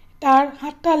tar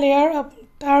 7ta layer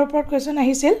tar upor question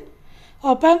ahisil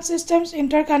open systems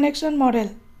interconnection model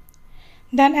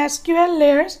then sql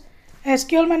layers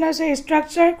sql means a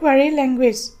structure query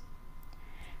language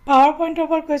PowerPoint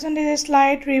over question is a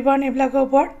slide ribbon eblag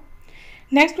upor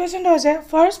next question is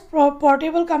first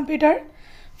portable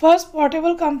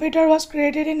computer was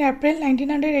created in April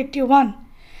 1981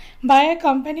 by a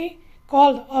company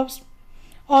called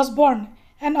Osborne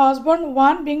and Osborne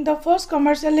 1 being the first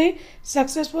commercially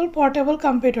successful portable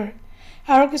computer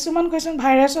আৰু কিছুমান question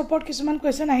virus ওপৰত কিছুমান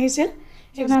question আহিছিল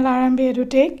signal আৰম্ভে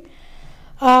edtech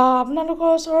আপোনালোকৰ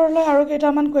ওচৰলৈ আৰু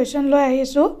কেইটামান question লৈ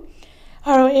আহিছো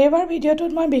আৰু এবাৰ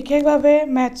ভিডিওটোত মই বিশেষভাৱে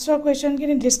ম্যাথছৰ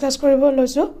কোৱেশ্চনখিনি ডিসকাস কৰিব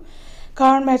লৈছো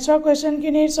কাৰণ ম্যাথছৰ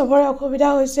কোৱেশ্চনখিনি সবৰে অসুবিধা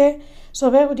হৈছে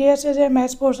সবে সুধি আছে যে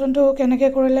ম্যাথছ পৰ্চনটো কেনেকৈ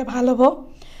কৰিলে ভাল হ'ব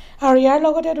আৰু ইয়াৰ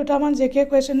লগতে দুটামান জেকে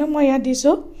কোৱেশ্চনো মই ইয়াত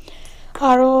দিছো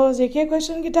আৰু জেকে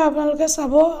কোৱেশ্চন কিটা আপোনালোকে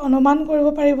চাব অনুমান কৰিব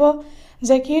পাৰিব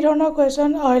যে কি ধৰণৰ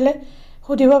কোৱেশ্চন অইলে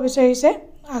সুধিব বিচাৰিছে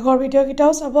আগৰ ভিডিও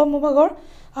কিটাও চাব মোবাগৰ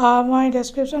মই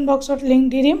ডেসক্ৰিপচন বক্সত লিংক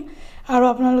দি দিম আৰু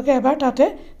আপোনালোকে এবাৰ তাতে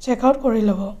চেক আউট কৰি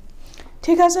লব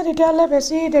ঠিক আছে তেতিয়াহ'লে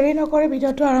বেছি দেৰি নকৰি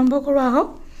ভিডিঅ'টো আৰম্ভ কৰোঁ আহক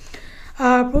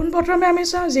পোনপ্ৰথমে আমি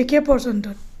চাওঁ জিকে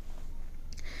পৰ্চনটোত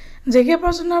জিকে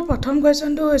পৰ্চনৰ প্ৰথম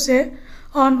কুৱেশ্যনটো হৈছে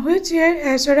on which year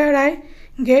Aishwarya Roy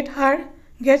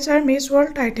gets her miss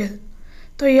world title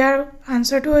তো ইয়াৰ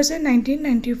আনসাৰটো হৈছে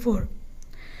 1994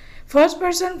 First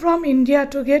person from India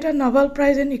to get a Nobel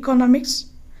Prize in Economics,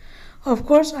 of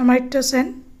course, Amartya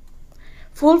Sen.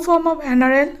 Full form of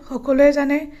NRL, সকলোৱে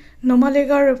জানে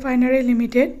Numaligarh Refinery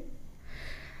Limited.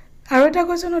 আৰু এটা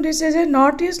question সুধিছে যে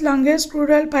North East longest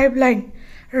crude oil pipeline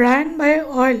ran by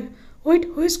oil with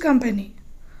which company?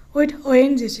 With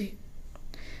ONGC.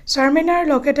 Charminar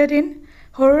located in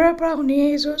সৰুৰে পৰা শুনি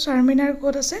আহিছোঁ Charminar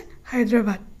ক'ত আছে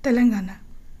Hyderabad, Telangana.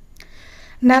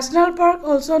 National Park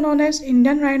also known as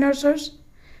Indian Rhinoceros,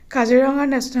 Kaziranga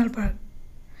National Park.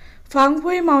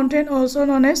 Fangpui Mountain also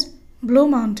known as Blue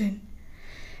Mountain.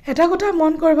 এটা কথা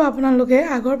মন কৰিব আপোনালোকে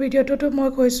আগৰ ভিডিঅ'টোতো মই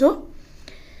কৈছোঁ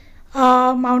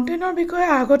মাউণ্টেনৰ বিষয়ে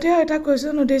আগতে এটা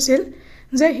কুৱেশ্যন উঠিছিল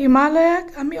যে হিমালয়ক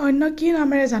আমি অন্য কি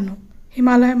নামেৰে জানো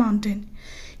হিমালয়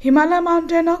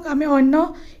মাউণ্টেনক আমি অন্য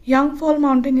ইয়াং ফল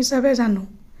মাউণ্টেন হিচাপে জানো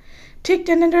ঠিক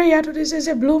তেনেদৰে ইয়াত উঠিছে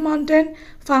যে ব্লু মাউণ্টেন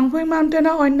ফাংফুই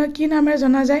মাউণ্টেনক অন্য কি নামেৰে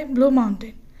জনা যায় ব্লু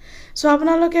মাউণ্টেন সো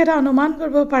আপোনালোকে এটা অনুমান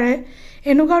কৰিব পাৰে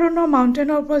এনেকুৱা ধৰণৰ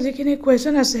মাউণ্টেনৰ ওপৰত যিখিনি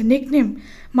কুৱেশ্যন আছে নিকনেম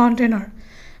মাউণ্টেনৰ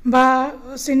বা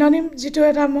সিনোনিম যিটো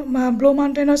এটা ব্লু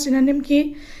মাউণ্টেনৰ সিনোনিম কি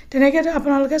তেনেকৈ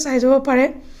আপোনালোকে চাই যাব পাৰে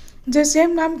যে সেম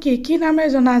নাম কি নামেৰে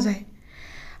জনা যায়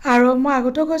আৰু মই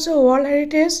আগতে কৈছোঁ world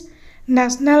heritage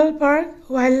national park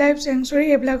wild life sanctuary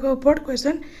এইবিলাকৰ ওপৰত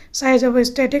কুৱেশ্যন চাই যাব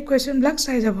ষ্টেটিক কুৱেশ্যনবিলাক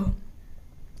চাই যাব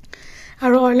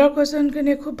আৰু অইলৰ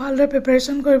কুৱেশ্যনখিনি খুব ভালদৰে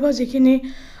প্ৰিপাৰেশ্যন কৰিব যিখিনি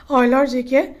অইলৰ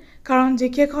জিকে কাৰণ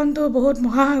জিকেখনটো বহুত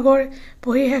মহাসাগৰ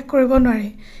পঢ়ি শেষ কৰিব নোৱাৰি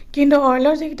কিন্তু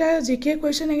অইলৰ যিকেইটা জিকে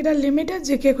কুৱেশ্যন এইকেইটা লিমিটেড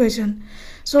জিকে কুৱেশ্যন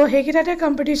চ' সেইকেইটাতে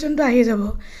কম্পিটিশ্যনটো আহি যাব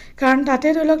কাৰণ তাতে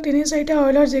ধৰি লওক 3-4টা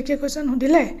অইলৰ জিকে কুৱেশ্যন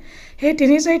সুধিলে সেই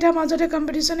 3-4টাৰ মাজতে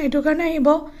কম্পিটিশ্যন এইটো কাৰণে আহিব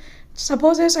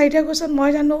সাপোজ এই 4টা কুৱেশ্যন মই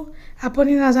জানো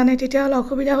আপুনি নাজানে তেতিয়াহ'লে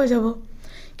অসুবিধা হৈ যাব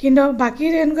কিন্তু বাকী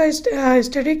এনেকুৱা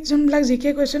ষ্টেটিক যোনবিলাক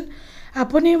জিকে কুৱেশ্যন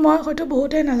আপুনি মই হয়তো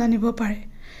বহুতেই নাজানিব পাৰে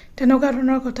তেনেকুৱা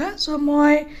ধৰণৰ কথা চ'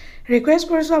 মই ৰিকুৱেষ্ট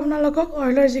কৰিছোঁ আপোনালোকক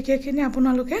অইলৰ জিকেখিনি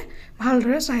আপোনালোকে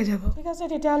ভালদৰে চাই যাব ঠিক আছে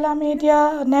তেতিয়াহ'লে আমি এতিয়া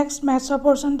নেক্সট মেথছৰ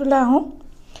পৰ্চনটোলৈ আহোঁ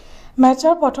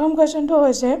মেথছৰ প্ৰথম কুৱেশ্যনটো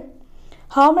হৈছে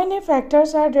হাউ many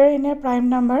factors are there in a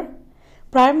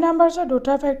prime নাম্বাৰ্ছৰ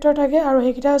দুটা ফেক্টৰ থাকে আৰু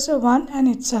সেইকেইটা হৈছে 1 এণ্ড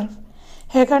ইটছেল্ফ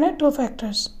সেইকাৰণে 2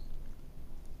 ফেক্টৰ্ছ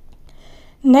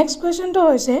নেক্সট কুৱেশ্যনটো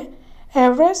হৈছে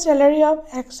average salary of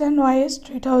x and y is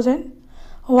 3000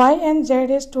 y and z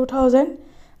is 2000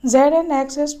 z and x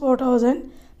is 4000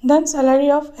 then salary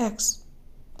of x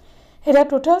এটা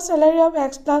total salary of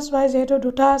x plus y যেহেতু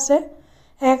দুটা আছে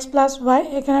x plus y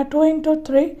এখানে 2 into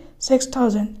 3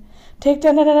 6000 ঠিক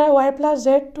তেনেদৰে y plus z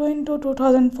 2 into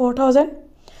 2000 4000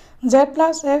 z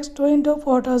plus x 2 into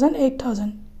 4000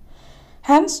 8000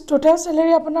 hence total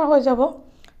salary আপোনাৰ হৈ যাব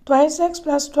twice x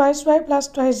plus twice y plus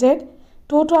twice z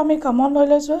 2 টো আমি কমন লৈ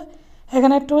লৈছো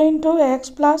এখানে 2 into x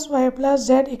plus y plus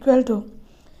z equal to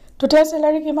total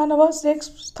salary কিমান হ'ব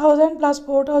 6000 plus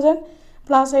 4000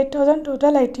 plus 8000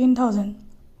 total 18000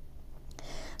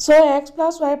 so x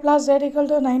plus y plus z equal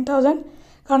to 9000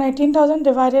 কাৰণ 18000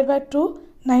 divided by 2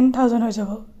 9000 হৈ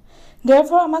যাব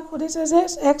therefore আমাক সুধিছে যে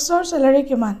x ৰ salary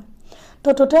কিমান তো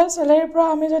total salary পৰা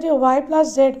আমি যদি y plus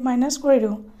z minus কৰি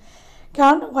দিওঁ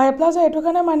কাৰণ y plus z এটো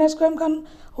কাৰণে minus কৰিম কাৰণ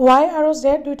y আৰু z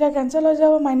দুইটা cancel হৈ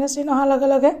যাব minus চিহ্ন অহাৰ লগে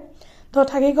লগে তো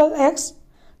থাকি গ'ল x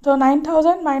তো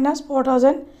 9000 minus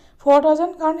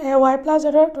 4000 কাৰণ y plus z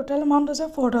ৰ total amount আছে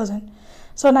 4000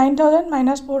 so 9000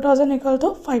 minus 4000 equal to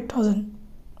 5000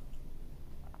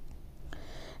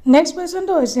 next question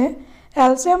to hoise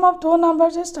LCM of two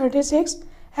numbers is 36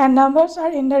 and numbers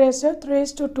are in the ratio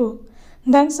 3:2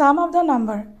 then sum of the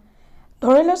number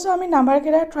ধৰি লৈছো আমি number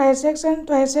কেইটা twice x and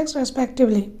twice x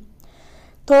respectively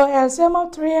তো LCM of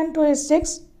 3 and 2 is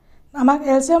 6 আমাক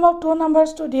LCM of two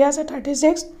numbers to দিয়া আছে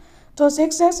 36 তো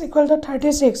 6x equal to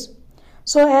 36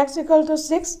 so x equal to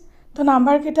 6 তো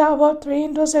নাম্বাৰ কেইটা হ'ব 3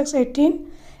 into 6 18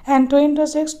 and 2 into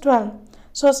 6 12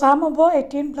 so sum হ'ব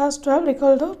 18 plus 12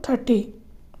 equal to 30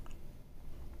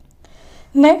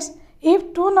 next if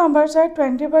two numbers are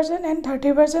 20% and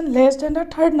 30% less than the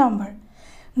third number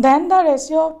then the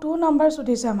ratio of two numbers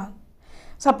সুধিছে আমাক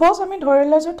suppose আমি ধৰি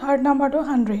লৈছো third number to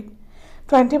 100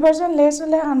 20% less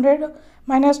হলে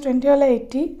 100 minus 20 হলে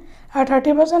 80 আৰু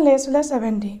 30% less হলে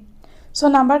 70 so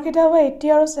number কেইটা হ'ব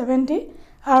 80 আৰু 70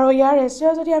 আৰু ইয়াৰ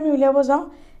ৰেশিও যদি আমি উলিয়াব যাওঁ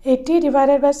 80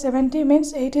 divided by 70 means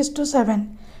 8:7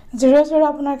 0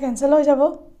 0 আপোনাৰ cancel হৈ যাব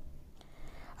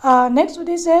next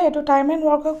সুধিছে এটো time and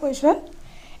work question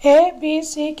A B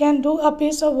C can do a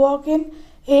piece of work in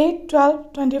 8 12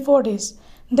 24 days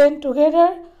then together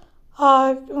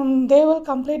they will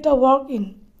complete the work in.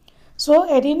 So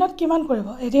এদিনত কিমান কৰিব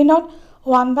এদিনত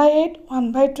 1/8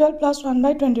 1/12 plus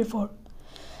 1/24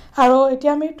 আৰু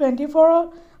এতিয়া আমি 24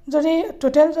 যদি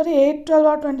টোটাল যদি 8 12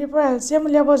 আৰু 24 এলসিএম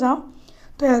উলিয়াব যাওঁ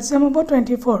তো এলসিএম হ'ব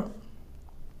 24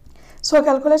 so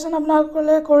calculation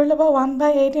আপোনালোকে কৰি ল'ব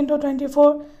 1/8 into 24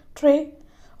 3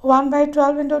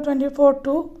 1/12 into 24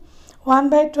 2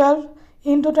 1/12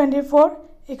 into 24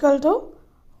 equal to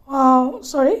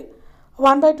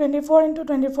 1/24 into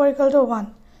 24 equal to 1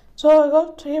 so equal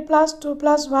 3 plus 2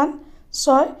 plus 1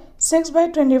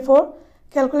 6/24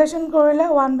 calculation কৰিলে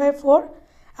 1/4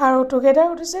 আৰু together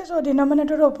উঠিছে so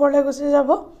denominator ওপৰলৈ গুচি যাব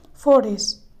 4 days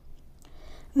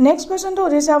next question to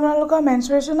উঠিছে আপোনালোকৰ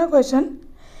mensuration question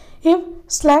if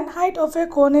slant height of a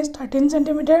cone is 13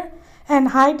 cm and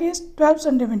height is 12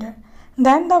 cm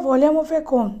then the volume of a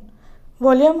cone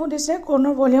volume উঠিছে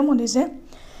কোনৰ volume উঠিছে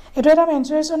এটো এটা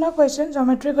mensuration question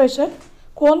geometry question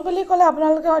কোন বুলি কলে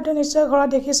আপোনালোকে হয়তো নিশ্চয় ঘৰত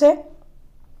দেখিছে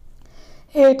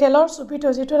এই তেলৰ সুপিটো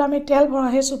যেটো আমি তেল ভৰা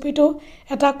হে সুপিটো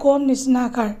এটা কোন নিচিনা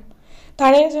আকাৰ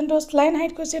তাৰে যেটো স্লাইন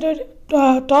হাইট কৈছে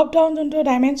টপ ডাউন যেটো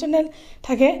ডাইমেনশনাল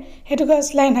থাকে হেতু কয়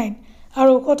স্লাইন হাইট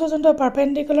আৰু কত যেটো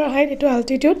পাৰপেন্ডিকুলাৰ হাইট এটো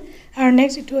অল্টিটিউড আৰু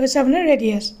নেক্সট এটো হৈছে আপোনাৰ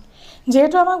ৰেডিয়াস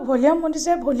যেটো আমাক ভলিউম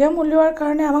দিছে ভলিউম উলিওৱাৰ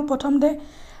কাৰণে আমাক প্ৰথমতে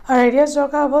ৰেডিয়াস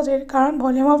দৰকাৰ হ'ব যে কাৰণ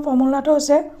ভলিউমৰ ফৰ্মুলাটো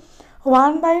হৈছে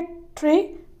 1/3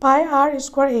 pi r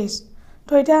square h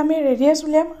তো এটা আমি ৰেডিয়াস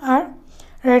উলিয়াম আৰু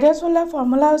ৰেডিয়াস উলিয়াৰ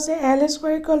ফৰ্মুলা হৈছে l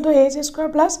square equal to h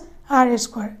square plus r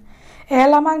square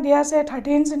l আমাক দিয়া আছে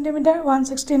 13 cm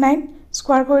 169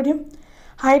 স্কয়ার কৰি দিম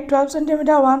হাইট 12 cm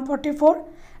 144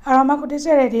 আৰু আমাক উঠিছে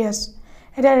ৰেডিয়াস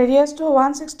এটা ৰেডিয়াস to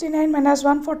 169 minus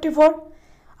 144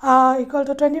 equal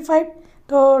to 25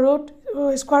 তো root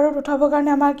square root উঠাবৰ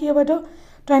কাৰণে আমাৰ কি হ'ব তো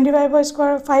 25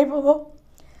 square 5 হ'ব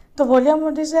তো ভলিউম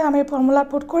উঠিছে আমি ফৰ্মুলা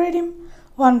পুট কৰি দিম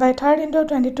 1/3 into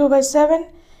 22/7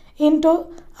 into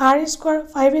r square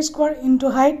 5 square into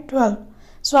height 12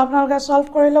 so আপোনালোকে সলভ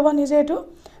কৰি ল'ব নিজে এটো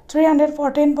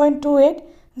 314.28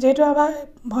 যেটো আবা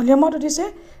ভলিউমত উঠিছে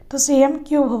তো cm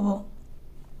কিউব হ'ব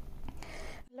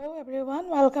Hello everyone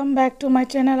welcome back to my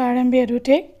channel RMB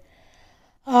Edutech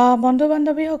বন্ধু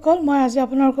বান্ধৱী সকল মই আজি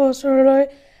আপোনালোকৰ ওচৰলৈ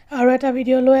আৰু এটা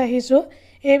ভিডিও লৈ আহিছো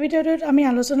এই ভিডিওটোত আমি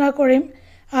আলোচনা কৰিম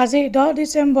আজি 10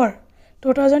 ডিসেম্বৰ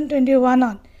 2021 ত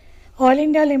অল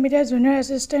ইন্ডিয়া লিমিটেড জুনিয়ৰ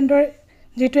এসিস্টেন্টৰ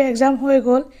যেটো এক্সাম হৈ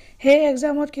গল হে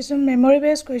এক্সামত কিছু মেমৰি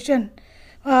বেস কোৱেশ্চন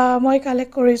মই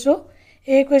কালেক্ট কৰিছো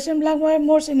এই কোৱেশ্চন বিলাক মই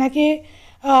মোৰ চিনাকি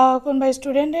কোনবা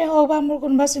ষ্টুডেন্টে হওক বা মোৰ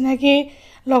কোনবা চিনাকি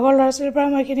লগৰ ল'ৰাছোৱালীৰ পৰা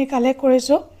মই কিনি কালেক্ট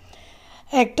কৰিছো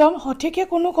একদম সঠিকে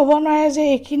কোনো ক'ব নোৱাৰে যে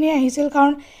এখিনি আহিছিল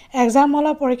কাৰণ এক্সাম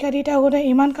হলা পৰীক্ষা দিটা গতে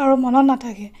ইমান কাৰো মনত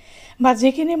নাথাকে বা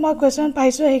যিখিনি মই কোৱেশ্চন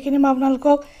পাইছো সেইখিনি মই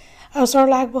আপোনালোকক ওচৰ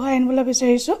লাগ বহাই আনিবলৈ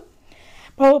বিচাৰিছো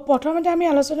প্ৰথমতে আমি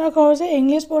আলোচনা কৰো যে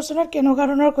ইংলিশ পৰ্চনত কেনেকুৱা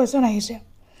ধৰণৰ কোৱেশ্চন আহিছে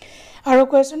আৰু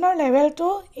কোৱেশ্চনৰ লেভেলটো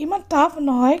ইমান টাফ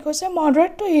নহয় কৈছে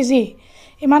মডাৰেট টু ইজি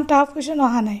ইমান টাফ কোৱেশ্চন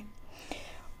অহা নাই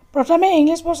প্ৰথমে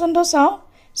ইংলিশ পৰ্চনটো চাও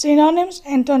সিনোনিমস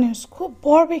এন্টোনিমস খুব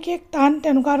বৰ বিশেষ টান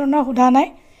তেনেকুৱা ধৰণৰ সোধা নাই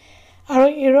আৰু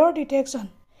এৰৰ ডিটেকচন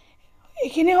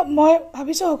এখিনি মই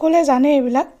ভাবিছো সকলে জানে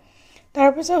এইবিলাক তাৰ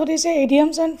পিছত সুধিছে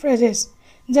ইডিয়মছ এণ্ড ফ্ৰেজেছ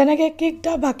যেনেকৈ কিক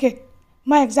দা বাকেট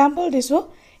মই এক্সাম্পল দিছো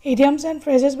ইডিয়মছ এণ্ড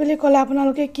ফ্ৰেজেছ বুলি ক'লে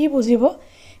আপোনালোকে কি বুজিব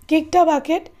কিক দা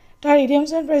বাকেট তাৰ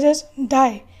ইডিয়মছ এণ্ড ফ্ৰেজেছ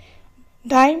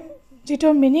ডাই যেটো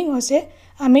মিনিং হৈছে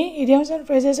আমি ইডিয়মছ এণ্ড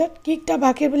ফ্ৰেজেছত কিক দা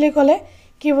বাকেট বুলি ক'লে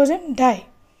কি বুজিম ডাই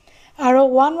আৰু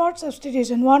ওৱান ৱৰ্ড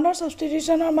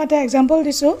সাবস্টিটিউশনৰ মতে এক্সাম্পল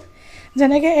দিছো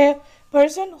যেনেকৈ এ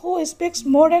person who speaks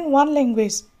more than one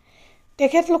language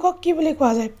তেখেত লোকক কি বুলি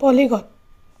কোৱা যায় পলিগট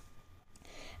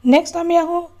নেক্সট আমি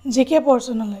আহো জিকে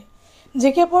পৰ্চনলৈ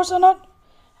জিকে পৰ্চনত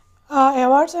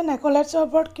এৱাৰ্ডছ এণ্ড একলেটছৰ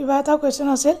ওপৰত কিবা এটা কোৱেশ্চন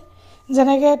আছিল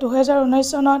যেনেকৈ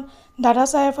 2019 চনত দাদা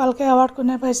সাহেব ফালকে এৱাৰ্ড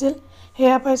কোনে পাইছিল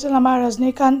হেয়া পাইছিল আমাৰ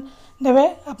ৰজনীকান্ত দেৱে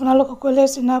আপোনালোক সকলোৱে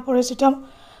চিনা পৰিচিত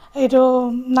এইটো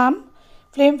নাম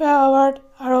ফিল্মফেয়াৰ এৱাৰ্ড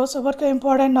আৰু সবতকৈ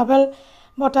ইম্পৰ্টেন্ট নোবেল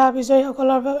বঁটা বিজয়ী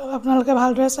সকলৰ আপোনালোকে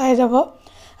ভালদৰে চাই যাব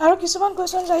আৰু কিছুমান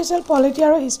কোৱেশ্চন আহিছিল পলিটি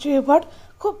আৰু হিষ্ট্ৰীৰ ওপৰত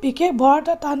খুব বিশেষ বৰ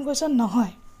এটা টান কোৱেশ্চন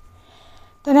নহয়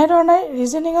তেনেধৰণে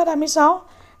ৰিজনিঙত আমি চাও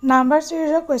নাম্বাৰ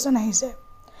সিৰিজৰ কোৱেশ্চন আহিছে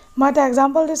মই এটা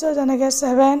এক্সাম্পল দিছো যেনেকৈ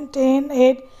 7 10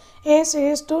 8 এই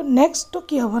সিৰিজটো নেক্সটটো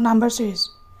কি হ'ব নাম্বাৰ সিৰিজ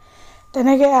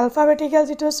তেনেকৈ এলফাবেটিক্যাল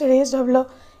যেটো সিৰিজ হবল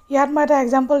ইয়াত মই এটা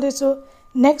এক্সাম্পল দিছো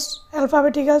নেক্সট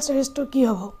এলফাবেটিক্যাল সিৰিজটো কি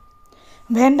হ'ব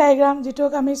ভেন ডায়াগ্ৰাম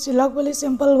যেটোক আমি সিলক বুলি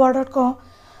সিম্পল ওয়াৰ্ডত কওঁ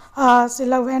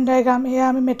সিলক ভেন ডায়াগ্ৰাম এয়া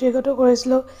আমি মেট্ৰিকতো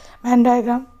কৰিছিলো ভেন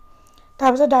ডায়াগ্ৰাম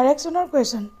তাৰপিছত ডাইৰেকচনৰ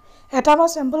কোৱেশ্চন এটা মই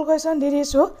সিম্পল কোৱেশ্চন দি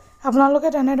দিছো আপোনালোকে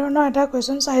তেনে ধৰণৰ এটা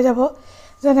কোৱেশ্চন চাই যাব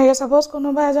যেনেকৈ সাপোজ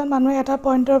কোনোবা এজন মানুহ এটা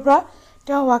পইণ্টৰ পৰা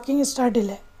তেওঁ ওয়াকিং ষ্টাৰ্ট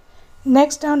দিলে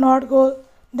নেক্সট তেওঁ নৰ্থ গ'ল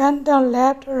দেন তেওঁ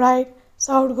লেফট ৰাইট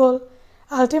চাউথ গ'ল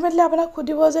আল্টিমেটলি আপোনাক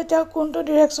সুধিব যে তেওঁ কোনটো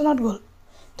ডিৰেকশ্যনত গ'ল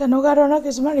তেনেকুৱা ধৰণৰ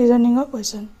কিছুমান ৰিজনিঙৰ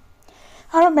কুৱেশ্যন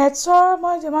আৰু মেথছৰ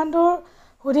মই যিমান দূৰ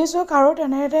সুধিছোঁ কাৰো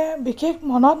তেনেতে বিশেষ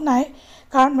মনত নাই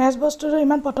কাৰণ মেথছ বস্তুটো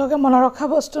ইমান পটককৈ মনত ৰখা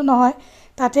বস্তু নহয়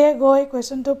তাতে গৈ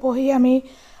কুৱেশ্যনটো পঢ়ি আমি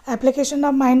এপ্লিকেশ্যন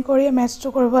অফ মাইণ্ড কৰি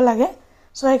মেথছটো কৰিব লাগে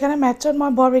চ' সেইকাৰণে মেথছত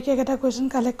মই বৰ বিশেষ এটা কুৱেশ্যন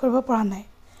কালেক্ট কৰিব পৰা নাই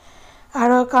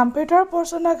আৰু কম্পিউটাৰ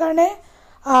পৰ্চনৰ কাৰণে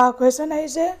কুৱেশ্যন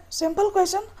আহিছে simple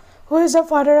question who is the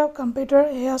father of computer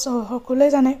এয়া সকলোৱে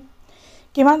জানে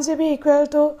কিমান GB ইকুৱেল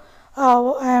টু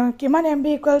কিমান MB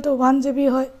ইকুৱেল টু 1 GB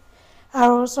হয়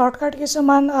আৰু শ্বৰ্টকাট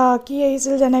কিছুমান কি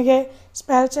আহিছিল যেনেকৈ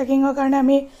স্পেল চেকিঙৰ কাৰণে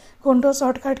আমি কোনটো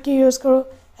শ্বৰ্টকাট কি ইউজ কৰোঁ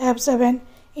F7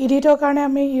 এডিটৰ কাৰণে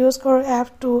আমি ইউজ কৰোঁ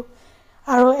F2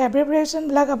 আৰু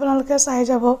এব্ৰিভিয়েশ্যনবিলাক আপোনালোকে চাই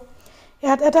যাব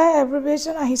ইয়াত এটা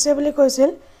এব্ৰিভিয়েশ্যন আহিছে বুলি কৈছিল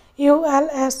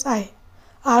ULSI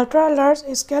ultra large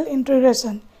scale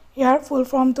integration ইয়াৰ ফুল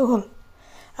ফৰ্মটো হ'ল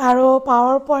আৰু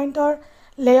পাৱাৰ পইণ্টৰ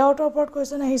লেআউটৰ ওপৰত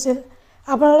কুৱেশ্যন আহিছিল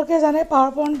আপোনালোকে জানে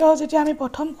পাৱাৰ পইণ্টৰ যেতিয়া আমি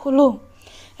প্ৰথম খোলোঁ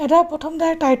এটা প্ৰথম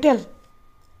তাৰ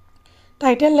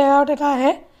টাইটেল লেআউট এটা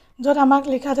আহে য'ত আমাক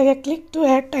লিখা থাকে click to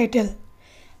add title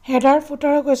header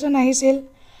ফুটাৰৰ question আহিছিল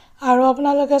আৰু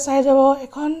আপোনালোকে চাই যাব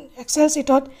এখন এক্সেল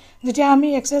শ্বীটত যেতিয়া আমি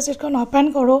এক্সেল শ্বীটখন অ'পেন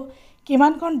কৰোঁ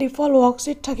কিমানখন ডিফল্ট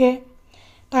ৱৰ্কশ্বীট থাকে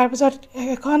তাৰপিছত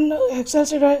এখন এক্সেল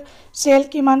শ্বীটৰ চেল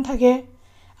কিমান থাকে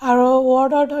আৰু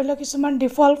ৱৰ্ডৰ ধৰি লওক কিছুমান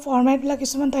ডিফল্ট ফৰ্মেটবিলাক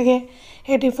কিছুমান থাকে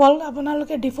সেই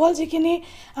আপোনালোকে ডিফল্ট যিখিনি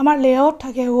আমাৰ লেআউট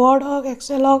থাকে ৱৰ্ড হওক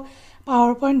এক্সেল হওক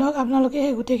পাৱাৰ পইণ্ট হওক আপোনালোকে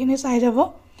সেই গোটেইখিনি চাই যাব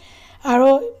আৰু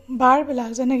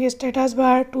বাৰবিলাক যেনেকৈ ষ্টেটাছ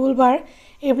বাৰ টুল বাৰ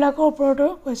এইবিলাকৰ ওপৰতো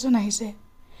কুৱেশ্যন আহিছে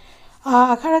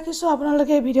আশা ৰাখিছোঁ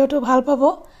আপোনালোকে এই ভিডিঅ'টো ভাল পাব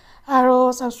আৰু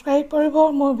ছাবস্ক্ৰাইব কৰিব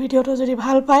মোৰ ভিডিঅ'টো যদি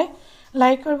ভাল পায়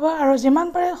লাইক কৰিব আৰু যিমান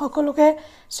পাৰে সকলোকে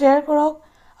শ্বেয়াৰ কৰক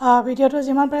ভিডিঅ'টো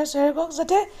যিমান পাৰে শ্বেয়াৰ কৰক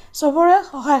যাতে চবৰে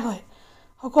সহায় হয়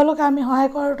সকলোকে আমি সহায়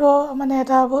কৰাটো মানে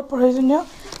এটা বহুত প্ৰয়োজনীয়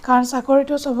কাৰণ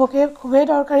চাকৰিটো চবকে খুবেই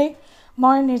দৰকাৰী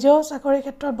মই নিজেও চাকৰি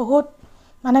ক্ষেত্ৰত বহুত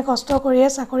মানে কষ্ট কৰিয়ে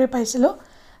চাকৰি পাইছিলোঁ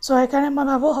চ' সেইকাৰণে মই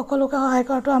ভাবোঁ সকলোকে সহায়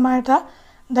কৰাটো আমাৰ এটা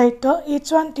দায়িত্ব ইচ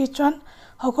ওৱান টিচ ওৱান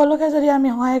সকলোকে যদি আমি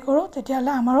সহায় কৰোঁ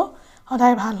তেতিয়াহ'লে আমাৰো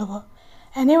সদায় ভাল হ'ব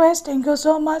anyways thank you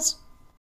so' much